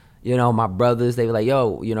home. My brothers, they were like,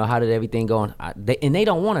 yo, how did everything go? And they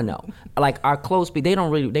don't want to know. Like, our close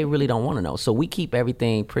people, they really don't want to know. So we keep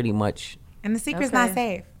everything pretty much. And the secret's not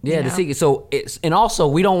safe. Yeah, the secret. So and also,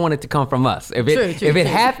 we don't want it to come from us. If it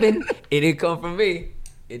happened, it didn't come from me.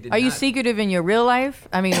 Are you secretive in your real life?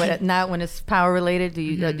 I mean, not when it's power related. Do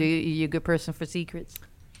you you a good person for secrets?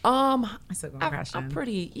 That's a good question. I'm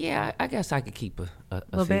pretty. Yeah, I guess I could keep a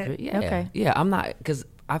little secret. bit. Yeah, okay. Yeah, I'm not, because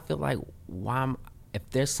I feel like if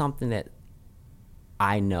there's something that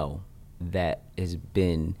I know that has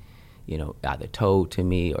been, either told to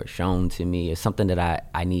me or shown to me, or something that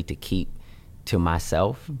I need to keep to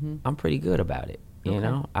myself, I'm pretty good about it.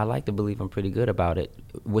 I like to believe I'm pretty good about it,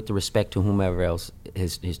 with the respect to whomever else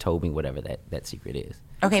has told me whatever that secret is.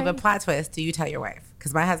 Okay, but plot twist, do you tell your wife?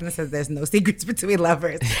 Because my husband says there's no secrets between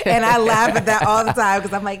lovers. And I laugh at that all the time,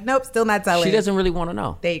 because I'm like, nope, still not telling. She doesn't really want to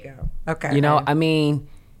know. There you go. Okay. I mean,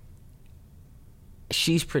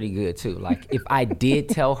 she's pretty good too. Like, if I did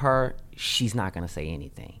tell her, she's not going to say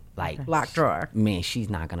anything. Like, locked drawer. Man,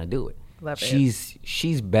 she's not going to do it. Love it.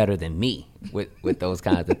 She's better than me with those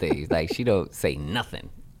kinds of things. Like, she don't say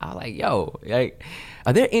nothing. I'm like, yo, like,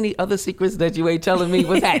 are there any other secrets that you ain't telling me?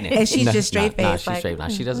 What's happening? And she's just straight faced. She's straight.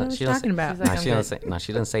 She doesn't. She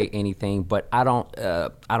doesn't say anything. But I don't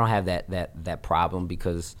have that problem,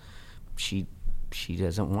 because she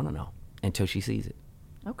doesn't want to know until she sees it.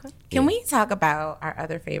 Okay. Can we talk about our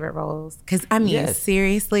other favorite roles? Because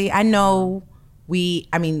seriously, I know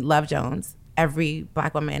Love Jones. Every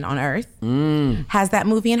Black woman on earth has that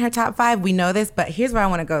movie in her top 5. We know this, but here's where I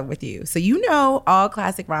want to go with you. So all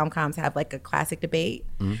classic rom-coms have like a classic debate.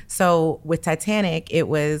 So with Titanic, it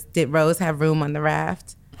was, did Rose have room on the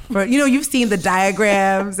raft? You've seen the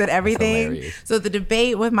diagrams and everything. So the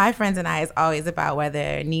debate with my friends and I is always about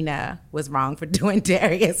whether Nina was wrong for doing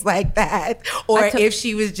Darius like that, or if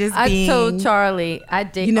she was just being. I told Charlie,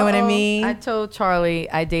 you know what I mean? I told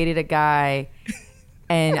Charlie I dated a guy.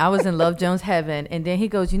 And I was in Love Jones heaven, and then he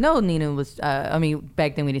goes, Nina was,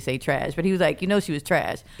 back then we didn't say trash, but he was like, she was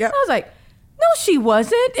trash. Yep. And I was like, no, she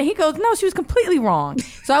wasn't. And he goes, no, she was completely wrong.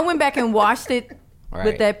 So I went back and watched it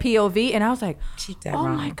with that POV, and I was like,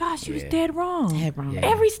 wrong. My gosh, she was dead wrong. Dead wrong. Yeah.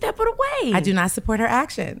 Every step of the way. I do not support her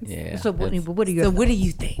actions. Yeah. So what do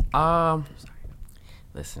you think?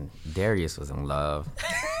 Listen, Darius was in love.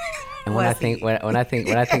 And when I think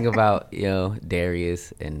about,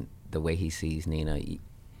 Darius and the way he sees Nina,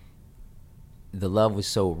 the love was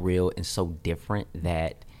so real and so different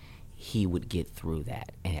that he would get through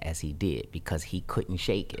that, as he did, because he couldn't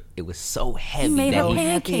shake it. It was so heavy. He made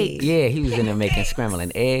pancakes. Yeah, he was in there making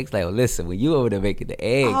scrambled eggs. Like, listen, when you over there making the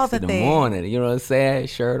eggs in the morning, you know what I'm saying?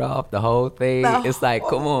 Shirt off, the whole thing. It's like,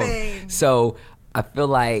 come on. So I feel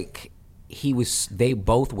like they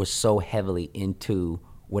both were so heavily into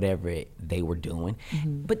whatever they were doing.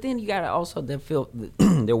 But then you gotta also feel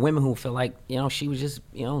there are women who feel like, you know, she was just,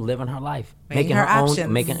 you know, living her life, making her own,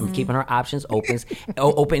 keeping her options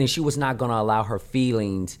open, and she was not gonna allow her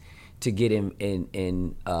feelings to get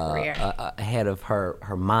ahead of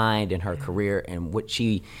her mind and her career and what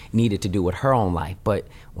she needed to do with her own life. But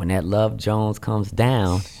when that Love Jones comes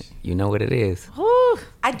down, you know what it is.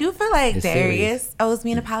 I do feel like it's Darius serious. Owes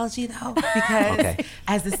me an apology though, because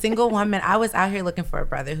as a single woman, I was out here looking for a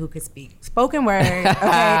brother who could speak spoken word,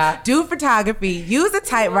 do photography, use a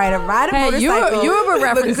typewriter, ride a motorcycle, you were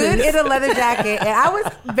look good in a leather jacket, and I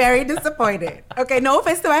was very disappointed. Okay, no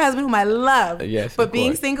offense to my husband, whom I love, but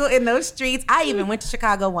being single in those streets, I even went to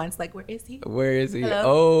Chicago once. Like, where is he? Where is he? Hello?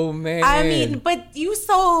 Oh man! I mean, but you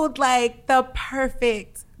sold like the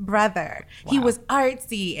perfect brother. Wow. He was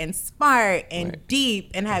artsy and smart and deep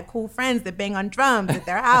and had cool friends that bang on drums at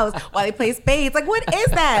their house while they play spades. Like, what is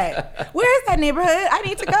that? Where is that neighborhood? I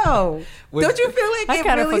need to go. Don't you feel like I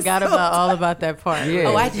kind of forgot about that part? Yeah.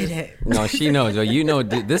 Oh, I did it. No, she knows. You know,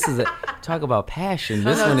 this is talk about passion.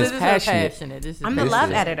 This one is passionate. I'm the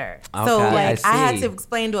love editor. Okay, so, like, I had to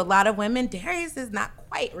explain to a lot of women, Darius is not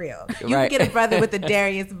quite real. You can get a brother with the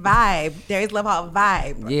Darius vibe, Darius Love Hall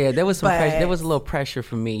vibe. Yeah, there was some pressure. There was a little pressure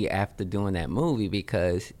for me after doing that movie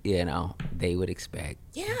because, you know, they would expect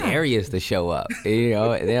Darius to show up. You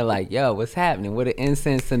know, they're like, "Yo, what's happening?" With the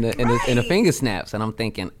incense and the finger snaps, and I'm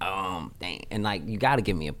thinking, dang, and like, you got to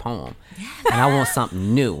give me a poem, and I want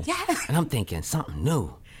something new, and I'm thinking something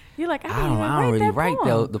new. You're like, I don't really write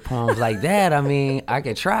the poems like that. I mean, I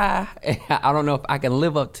could try. I don't know if I can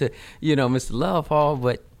live up to, you know, Mr. Love Hall,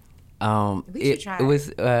 but it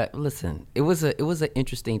was listen. It was an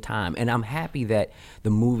interesting time, and I'm happy that the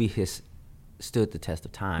movie has stood the test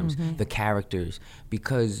of times. The characters,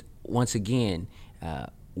 because once again,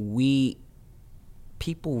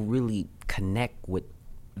 people really connect with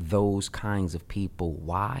those kinds of people.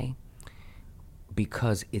 Why?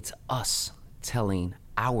 Because it's us telling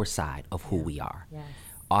our side of who we are. Yes.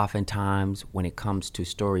 Oftentimes, when it comes to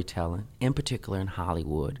storytelling, in particular in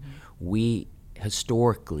Hollywood, we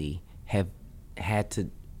historically have had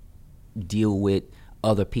to deal with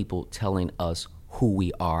other people telling us who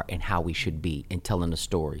we are and how we should be and telling the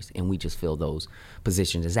stories, and we just fill those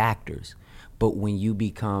positions as actors. But when you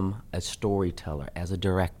become a storyteller, as a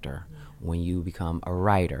director, when you become a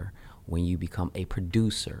writer, when you become a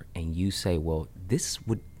producer, and you say, well, this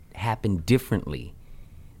would happen differently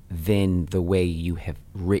than the way you have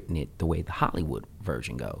written it, the way the Hollywood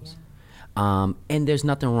version goes. And there's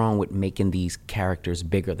nothing wrong with making these characters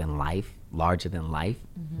bigger than life, larger than life,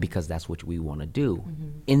 because that's what we want to do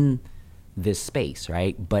in this space,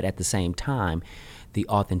 right? But at the same time, the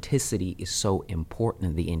authenticity is so important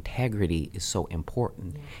and the integrity is so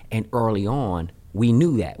important. And early on, we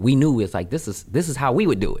knew that. We knew it's like, this is how we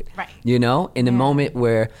would do it. Right. You know, in the moment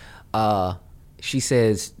where she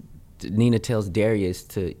says, Nina tells Darius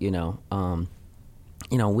to,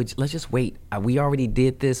 let's just wait. We already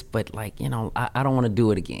did this, but like, I don't want to do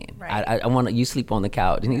it again. Right. I want you sleep on the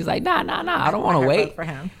couch. And he's like, nah, I don't want to wait. For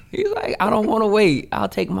him. He's like, I don't want to wait. I'll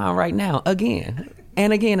take mine right now, again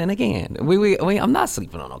and again and again. I'm not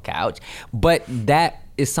sleeping on no couch, but that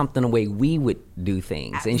is something the way we would do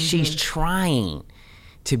things. And she's trying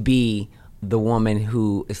to be the woman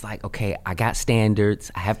who is like, okay, I got standards,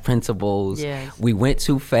 I have principles. Yes. We went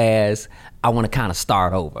too fast. I want to kind of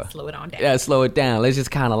start over. Slow it on down. Yeah, slow it down. Let's just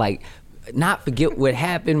kind of like not forget what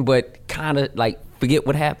happened, but kind of like forget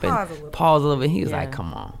what happened. Pause a little bit. He's like,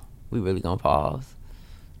 come on, we really gonna pause?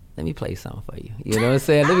 Let me play something for you. You know what I'm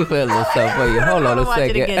saying? Let me play a little something for you. Hold on a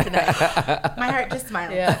second. It again tonight. My heart just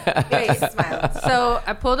smiled. Yeah, smiled. So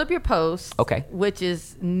I pulled up your post, which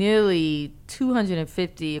is nearly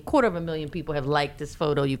 250, 250,000 people have liked this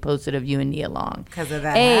photo you posted of you and Nia Long. Because of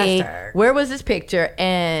that hashtag. Where was this picture?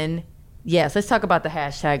 And yes, let's talk about the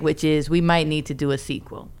hashtag, which is we might need to do a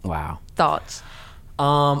sequel. Wow. Thoughts?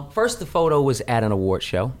 First, the photo was at an award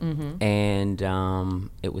show, and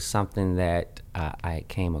it was something that I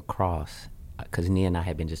came across because Nia and I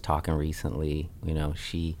had been just talking recently.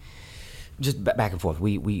 She just back and forth.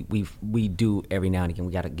 We do every now and again.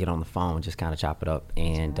 We got to get on the phone and just kind of chop it up.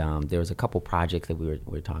 And there was a couple projects that we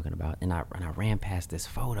were talking about, and I ran past this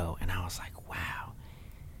photo, and I was like, wow,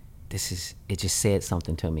 it just said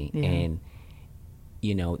something to me, and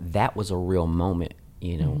that was a real moment.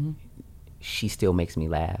 She still makes me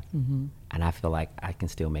laugh, and I feel like I can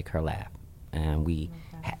still make her laugh. And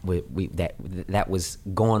that was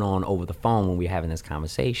going on over the phone when we were having this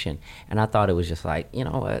conversation. And I thought it was just like, you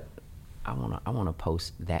know what, I want to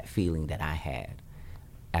post that feeling that I had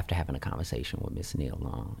after having a conversation with Miss Nia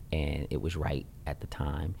Long, and it was right at the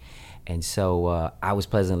time. And so I was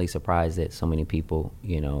pleasantly surprised that so many people,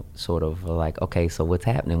 sort of were like, okay, so what's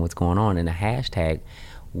happening? What's going on? And the hashtag,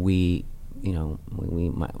 we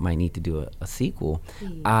might need to do a sequel.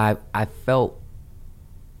 I felt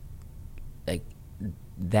like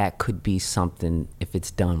that could be something if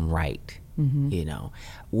it's done right.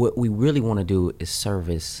 What we really want to do is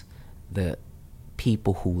service the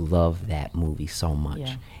people who love that movie so much.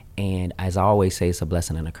 Yeah. And as I always say, it's a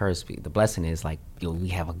blessing and a curse. The blessing is like, we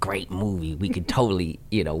have a great movie. We could totally,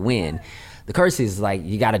 win. The curse is like,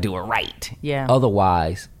 you got to do it right. Yeah.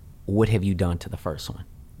 Otherwise, what have you done to the first one?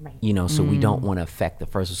 Right. So we don't want to affect the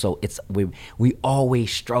first one. So it's we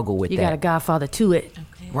always struggle with that. You got a Godfather to it.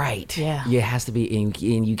 Okay. Right. Yeah. It has to be,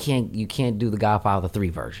 and you can't do the Godfather 3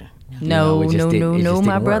 version. No,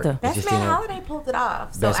 my brother. Best Man Holiday pulled it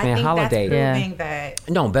off. So Best Man Holiday. That's proving that.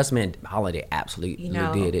 No, Best Man Holiday absolutely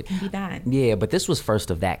did it. Can be done. Yeah, but this was first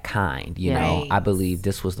of that kind. You know, I believe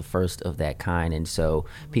this was the first of that kind, and so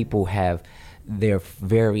people have their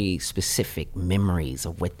very specific memories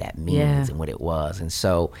of what that means and what it was, and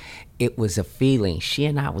so it was a feeling. She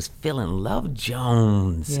and I was feeling Love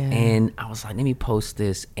Jones, and I was like, let me post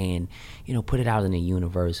this and put it out in the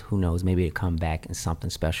universe. Who knows? Maybe it'll come back and something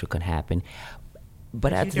special could happen.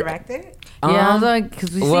 But did you direct it? Yeah, I was like,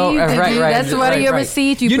 because we see you. That's one of your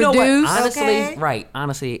receipts. You produce.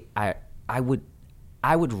 Honestly, I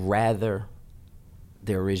would rather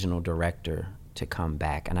the original director to come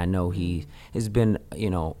back, and I know he has been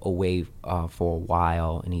away for a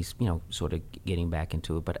while, and he's sort of getting back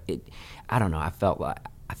into it. But I don't know. I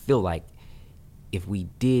feel like if we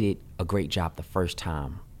did it a great job the first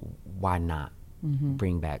time, why not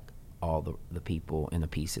bring back all the people and the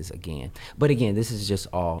pieces again? But again, this is just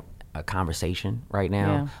all a conversation right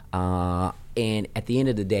now. Yeah. And at the end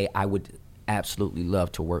of the day, I would absolutely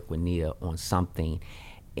love to work with Nia on something.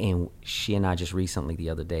 And she and I just recently, the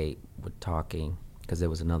other day, were talking because there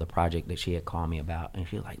was another project that she had called me about, and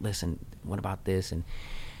she was like, listen, what about this? And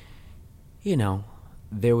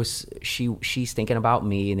there was she's thinking about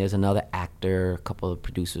me, and there's another actor, a couple of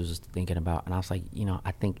producers was thinking about, and I was like,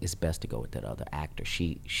 I think it's best to go with that other actor.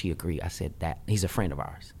 She agreed. I said that he's a friend of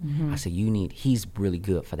ours. I said, he's really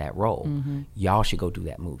good for that role. Y'all should go do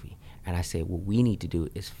that movie. And I said, what we need to do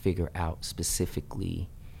is figure out specifically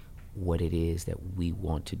what it is that we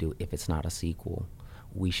want to do. If it's not a sequel,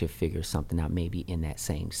 we should figure something out maybe in that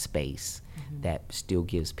same space that still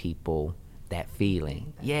gives people that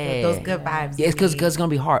feeling. Those good vibes. Yeah, because it's gonna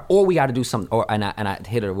be hard. Or we got to do something. And I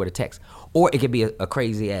hit her with a text. Or it could be a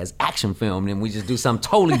crazy ass action film, and we just do something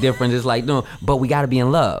totally different. It's like, no, but we got to be in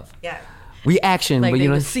love. Yeah. We action, like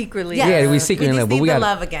but secretly. Yeah, we secretly in love. But we got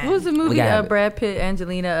love again. What was the movie? Brad Pitt,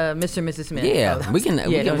 Angelina, Mr. and Mrs. Smith. Yeah, we can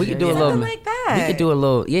do a little like that. We could do a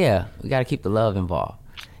little. Yeah, we got to keep the love involved.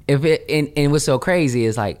 If it and what's so crazy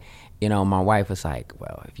is like, my wife was like,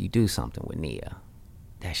 well, if you do something with Nia,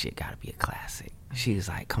 that shit got to be a classic. She was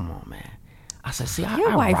like, come on, man. I said, see,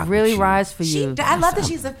 your wife really rides for you. I love that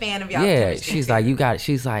she's a fan of y'all. Yeah, she's like, you got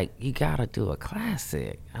to do a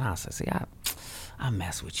classic. And I said, see, I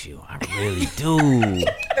mess with you. I really do.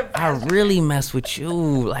 I really mess with you.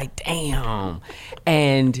 Like, damn.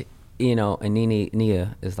 And and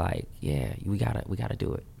Nia is like, yeah, we gotta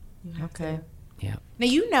do it. Okay. Yeah.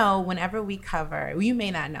 Now whenever we cover, you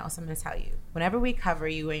may not know, so I'm gonna tell you. Whenever we cover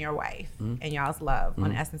you and your wife and y'all's love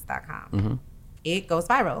on Essence.com, it goes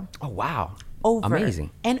viral. Oh wow. Over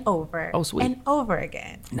amazing. And over. Oh, sweet. And over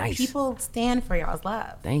again. Nice. People stand for y'all's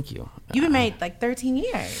love. Thank you. You've been married like 13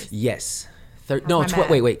 years. Yes.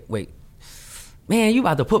 12. Wait. Man, you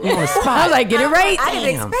about to put me on the spot. I was like, get it right. I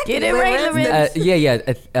didn't expect Get it right,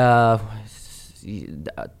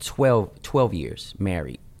 Larenz. 12 years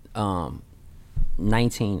married. 19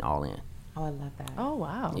 all in. Oh, I love that. Oh,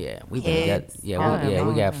 wow. Yeah, we've been together. Yeah,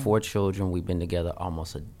 we got 4 children. We've been together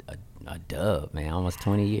almost a dub, man. Almost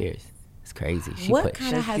 20 years. It's crazy. What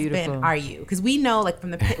kind of husband are you? Because we know, like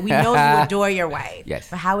we know you adore your wife. Yes.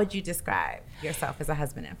 But how would you describe yourself as a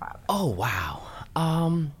husband and father? Oh wow.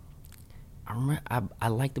 I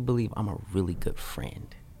like to believe I'm a really good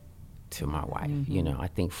friend to my wife. I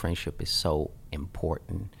think friendship is so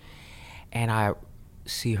important, and I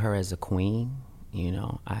see her as a queen.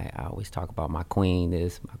 I always talk about my queen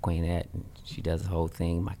this, my queen that, and she does the whole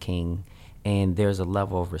thing, my king. And there's a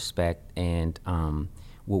level of respect, and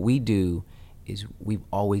what we do is we've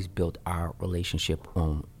always built our relationship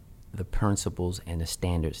on the principles and the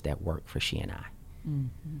standards that work for she and I.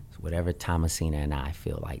 So whatever Thomasina and I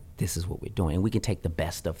feel like this is what we're doing, and we can take the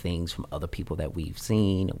best of things from other people that we've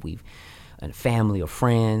seen, and family or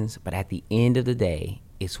friends, but at the end of the day,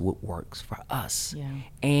 it's what works for us. Yeah.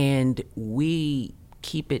 And we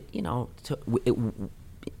keep it,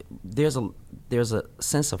 there's a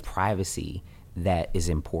sense of privacy that is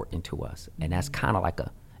important to us. And that's kind of like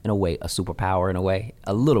in a way, a superpower in a way,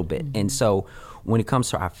 a little bit. And so when it comes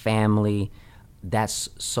to our family, that's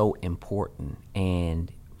so important.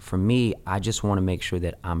 And for me, I just want to make sure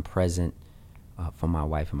that I'm present for my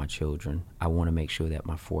wife and my children. I want to make sure that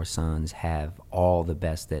my 4 sons have all the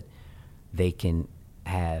best that they can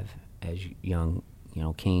have as young,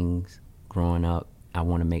 kings growing up. I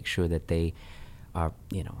want to make sure that they are,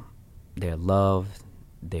 they're loved,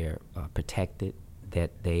 they're protected,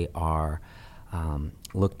 that they are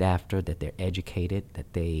looked after, that they're educated,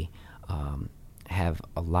 that they have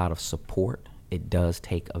a lot of support. It does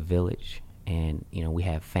take a village. And, we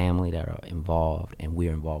have family that are involved, and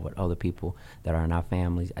we're involved with other people that are in our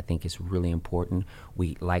families. I think it's really important.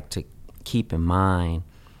 We like to keep in mind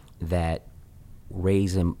that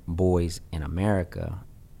raising boys in America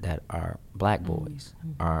that are black boys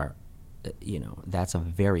are, that's a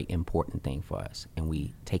very important thing for us. And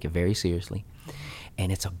we take it very seriously. And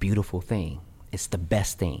it's a beautiful thing. It's the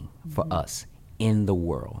best thing for us in the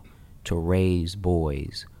world to raise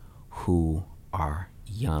boys who are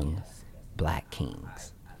young black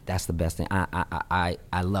kings. That's the best thing. I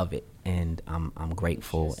love it, and I'm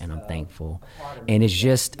grateful and I'm thankful, and it's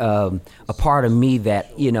just a part of me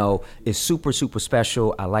that is super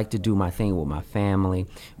special. I like to do my thing with my family,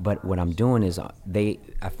 but what I'm doing is I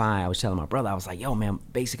was telling my brother, I was like, yo man,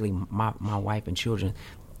 basically my wife and children,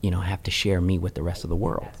 have to share me with the rest of the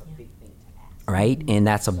world, right? And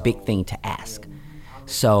that's a big thing to ask.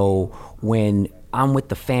 So when I'm with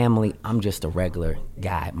the family, I'm just a regular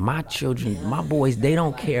guy. My children, my boys, they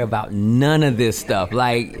don't care about none of this stuff.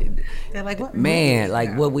 Like, they're like, what? Man,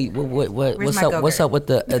 like what's up with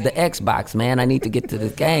the Xbox, man? I need to get to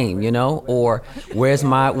this game, Or where's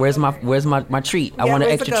my treat? I want an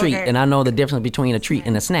extra treat, and I know the difference between a treat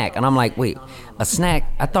and a snack. And I'm like, wait, a snack?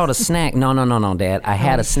 I thought a snack. No, Dad. I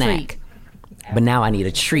had a snack, but now I need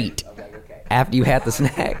a treat. After you had the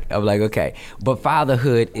snack, I'm like, okay. But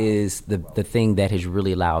fatherhood is the thing that has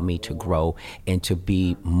really allowed me to grow and to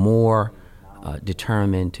be more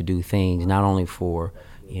determined to do things, not only for,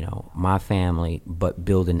 my family, but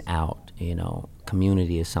building out,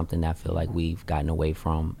 community is something that I feel like we've gotten away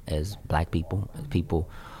from as black people,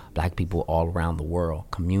 black people all around the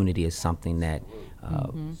world. Community is something that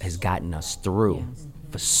has gotten us through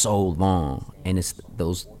for so long. And it's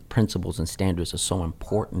those principles and standards are so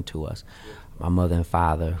important to us. My mother and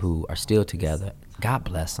father, who are still together, God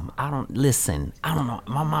bless them. I don't know.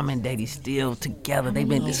 My mom and daddy still together. They've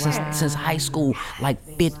been since high school, like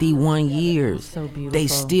 51 years. So beautiful. They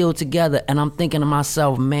still together. And I'm thinking to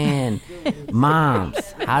myself, man, moms,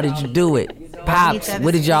 how did you do it? Pops,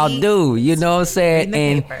 what did y'all do? You know what I'm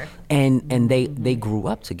saying? And they grew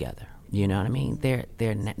up together. You know what I mean? They've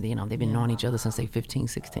been knowing each other since they 15,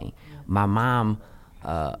 16. My mom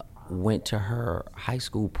went to her high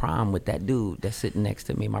school prom with that dude that's sitting next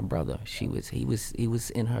to me, my brother. He was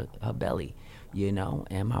in her belly,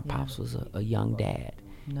 and my pops was a young dad.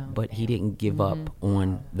 No. But he didn't give up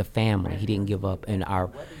on the family. He didn't give up, and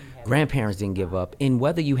our grandparents didn't give up. And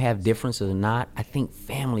whether you have differences or not, I think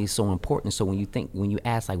family is so important. So when you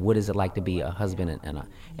ask, like, what is it like to be a husband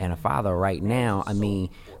and a father right now, I mean,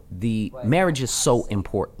 the marriage is so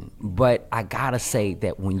important, but I gotta say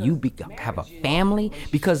that when you have a family,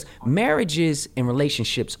 because marriages and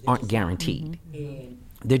relationships aren't guaranteed.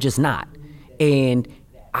 They're just not. And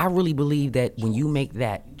I really believe that when you make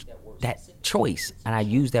that choice, and I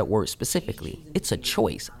use that word specifically, it's a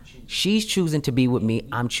choice. She's choosing to be with me,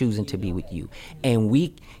 I'm choosing to be with you. And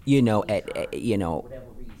we, at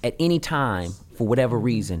any time, for whatever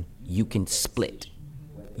reason, you can split.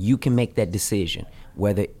 You can make that decision.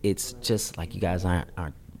 Whether it's just like you guys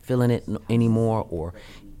aren't feeling it anymore, or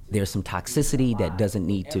there's some toxicity that doesn't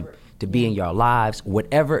need to be in your lives,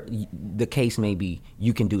 whatever the case may be,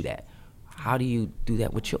 you can do that. How do you do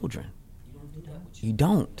that with children? You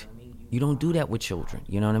don't. You don't do that with children.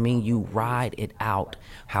 You know what I mean? You ride it out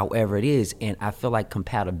however it is. And I feel like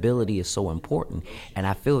compatibility is so important. And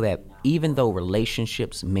I feel that even though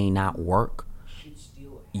relationships may not work,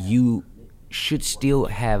 you should still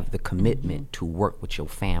have the commitment to work with your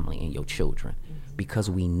family and your children, because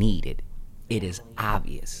we need it. It is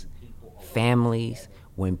obvious. Families,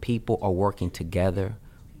 when people are working together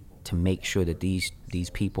to make sure that these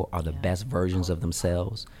people are the best versions of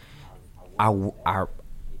themselves, our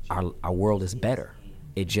world is better.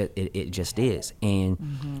 It just is.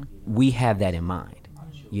 And we have that in mind.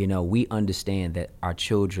 We understand that our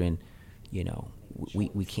children,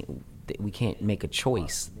 we can't make a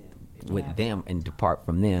choice with them and depart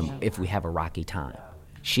from them if we have a rocky time.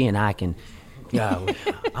 She and I can, I'm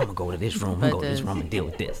gonna go to this room, I'm gonna go to this room and deal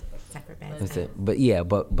with this. But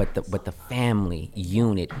the family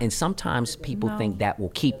unit, and sometimes people think that will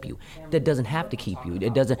keep you. That doesn't have to keep you.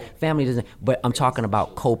 Family doesn't. But I'm talking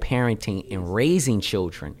about co-parenting and raising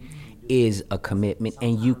children is a commitment,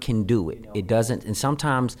 and you can do it. It doesn't, and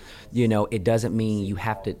sometimes, it doesn't mean you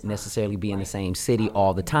have to necessarily be in the same city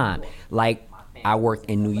all the time. Like, I work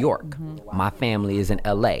in New York. My family is in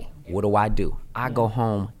LA. What do? I go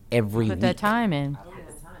home every week. Put that time in.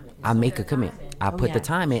 I make a commitment. I put the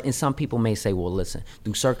time in, and some people may say, well, listen,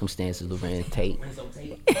 through circumstances, Larenz Tate,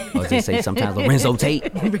 or they say sometimes Lorenzo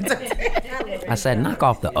Tate. I said, knock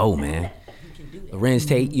off the O, man. Larenz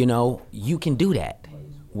Tate, you can do that.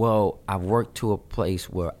 Well, I've worked to a place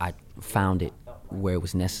where I found it where it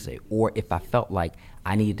was necessary. Or if I felt like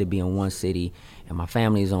I needed to be in one city and my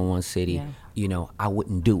family is in one city, I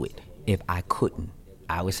wouldn't do it if I couldn't.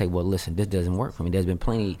 I would say, well, listen, this doesn't work for me. There's been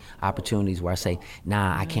plenty opportunities where I say,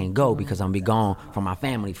 nah, I can't go because I'm be gone from my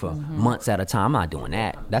family for months at a time. I'm not doing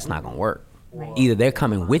that. That's not going to work. Either they're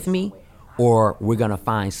coming with me or we're going to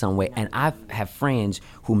find some way. And I have friends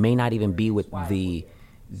who may not even be with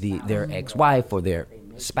their ex-wife or their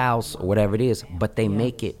spouse or whatever it is, but they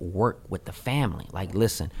make it work with the family. Like,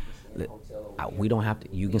 listen, we don't have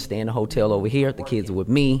to, you can stay in the hotel over here. The kids are with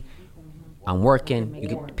me. I'm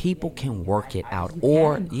working. People can work it out.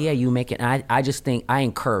 Or, you make it. I just think I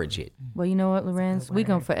encourage it. Well, you know what, Larenz? We're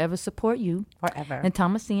going to forever support you. Forever. And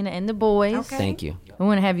Thomasina and the boys. Okay. Thank you. We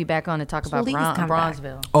want to have you back on to talk about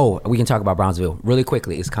Bronzeville. Oh, we can talk about Bronzeville really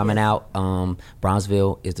quickly. It's coming out.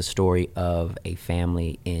 Bronzeville is the story of a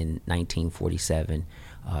family in 1947,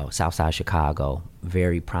 Southside Chicago.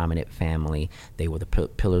 Very prominent family. They were the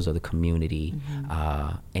pillars of the community.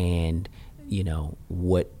 And,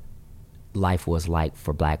 what life was like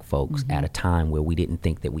for black folks at a time where we didn't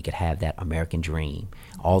think that we could have that American dream.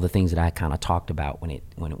 All the things that I kind of talked about when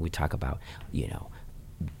we talk about,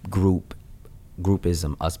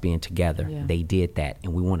 groupism, us being together. They did that,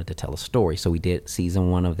 and we wanted to tell a story. So we did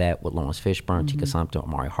season 1 of that with Lawrence Fishburne, Tika Sumpter,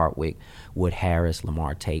 Amari Hartwick, Wood Harris,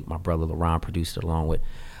 Lamar Tate. My brother LaRon produced it along with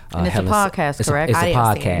and it's a podcast, correct? It's a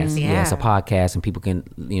podcast. Yeah, it's a podcast, and people can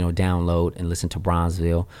download and listen to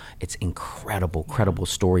Bronzeville. It's incredible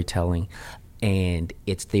storytelling, and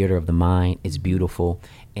it's theater of the mind. It's beautiful,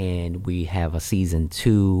 and we have a season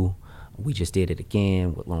 2. We just did it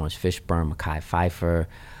again with Lawrence Fishburne, Mekhi Phifer.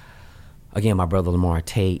 Again, my brother Lamar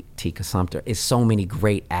Tate, Tika Sumpter. It's so many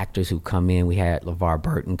great actors who come in. We had LeVar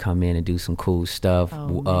Burton come in and do some cool stuff.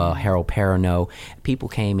 Harold Perrineau. People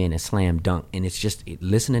came in and slam dunk. And it's just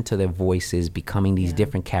listening to their voices, becoming these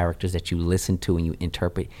different characters that you listen to and you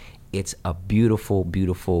interpret. It's a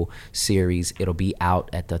beautiful series. It'll be out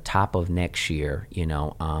at the top of next year.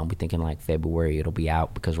 We're thinking like February it'll be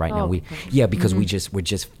out because right now we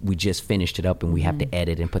just finished it up and we have to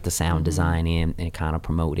edit and put the sound design in and kind of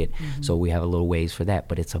promote it. So we have a little ways for that,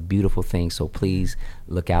 but it's a beautiful thing. So please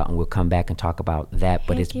look out, and we'll come back and talk about that.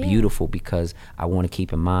 But it's beautiful because I want to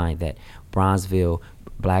keep in mind that Bronzeville,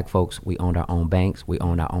 black folks, we owned our own banks, we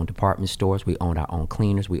owned our own department stores, we owned our own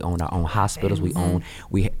cleaners, we owned our own hospitals, we owned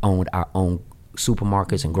our own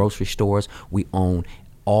supermarkets and grocery stores, we own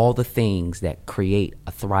all the things that create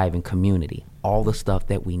a thriving community, all the stuff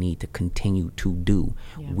that we need to continue to do.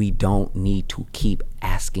 We don't need to keep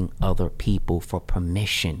asking other people for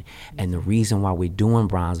permission. And the reason why we're doing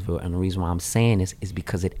Bronzeville, and the reason why I'm saying this, is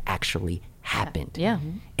because it actually happened.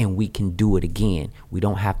 And we can do it again. We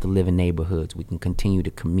don't have to live in neighborhoods. We can continue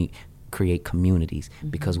to create communities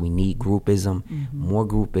because we need groupism, more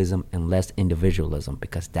groupism and less individualism,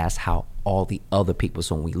 because that's how all the other people,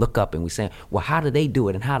 so when we look up and we say, well, how do they do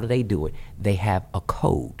it and how do they do it? They have a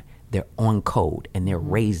code. They're on code and they're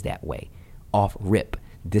raised that way. Off rip.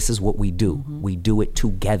 This is what we do. We do it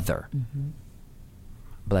together.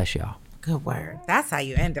 Bless y'all. Good word. That's how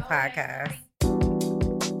you end the podcast.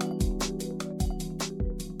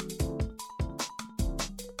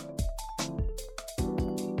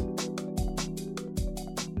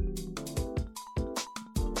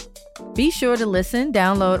 Be sure to listen,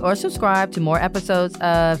 download, or subscribe to more episodes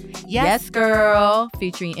of Yes Girl,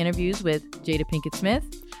 featuring interviews with Jada Pinkett Smith,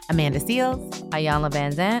 Amanda Seales, Ayanna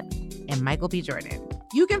Van Zant, and Michael B. Jordan.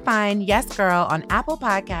 You can find Yes Girl on Apple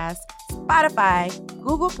Podcasts, Spotify,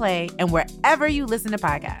 Google Play, and wherever you listen to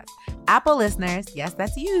podcasts. Apple listeners, yes,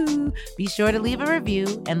 that's you. Be sure to leave a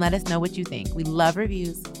review and let us know what you think. We love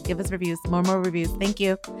reviews. Give us reviews. More reviews. Thank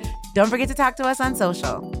you. Don't forget to talk to us on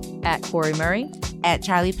social. At Corey Murray, at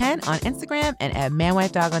Charlie Penn on Instagram, and at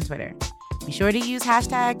ManWifeDog on Twitter. Be sure to use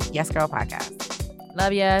hashtag YesGirlPodcast.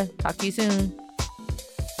 Love ya. Talk to you soon.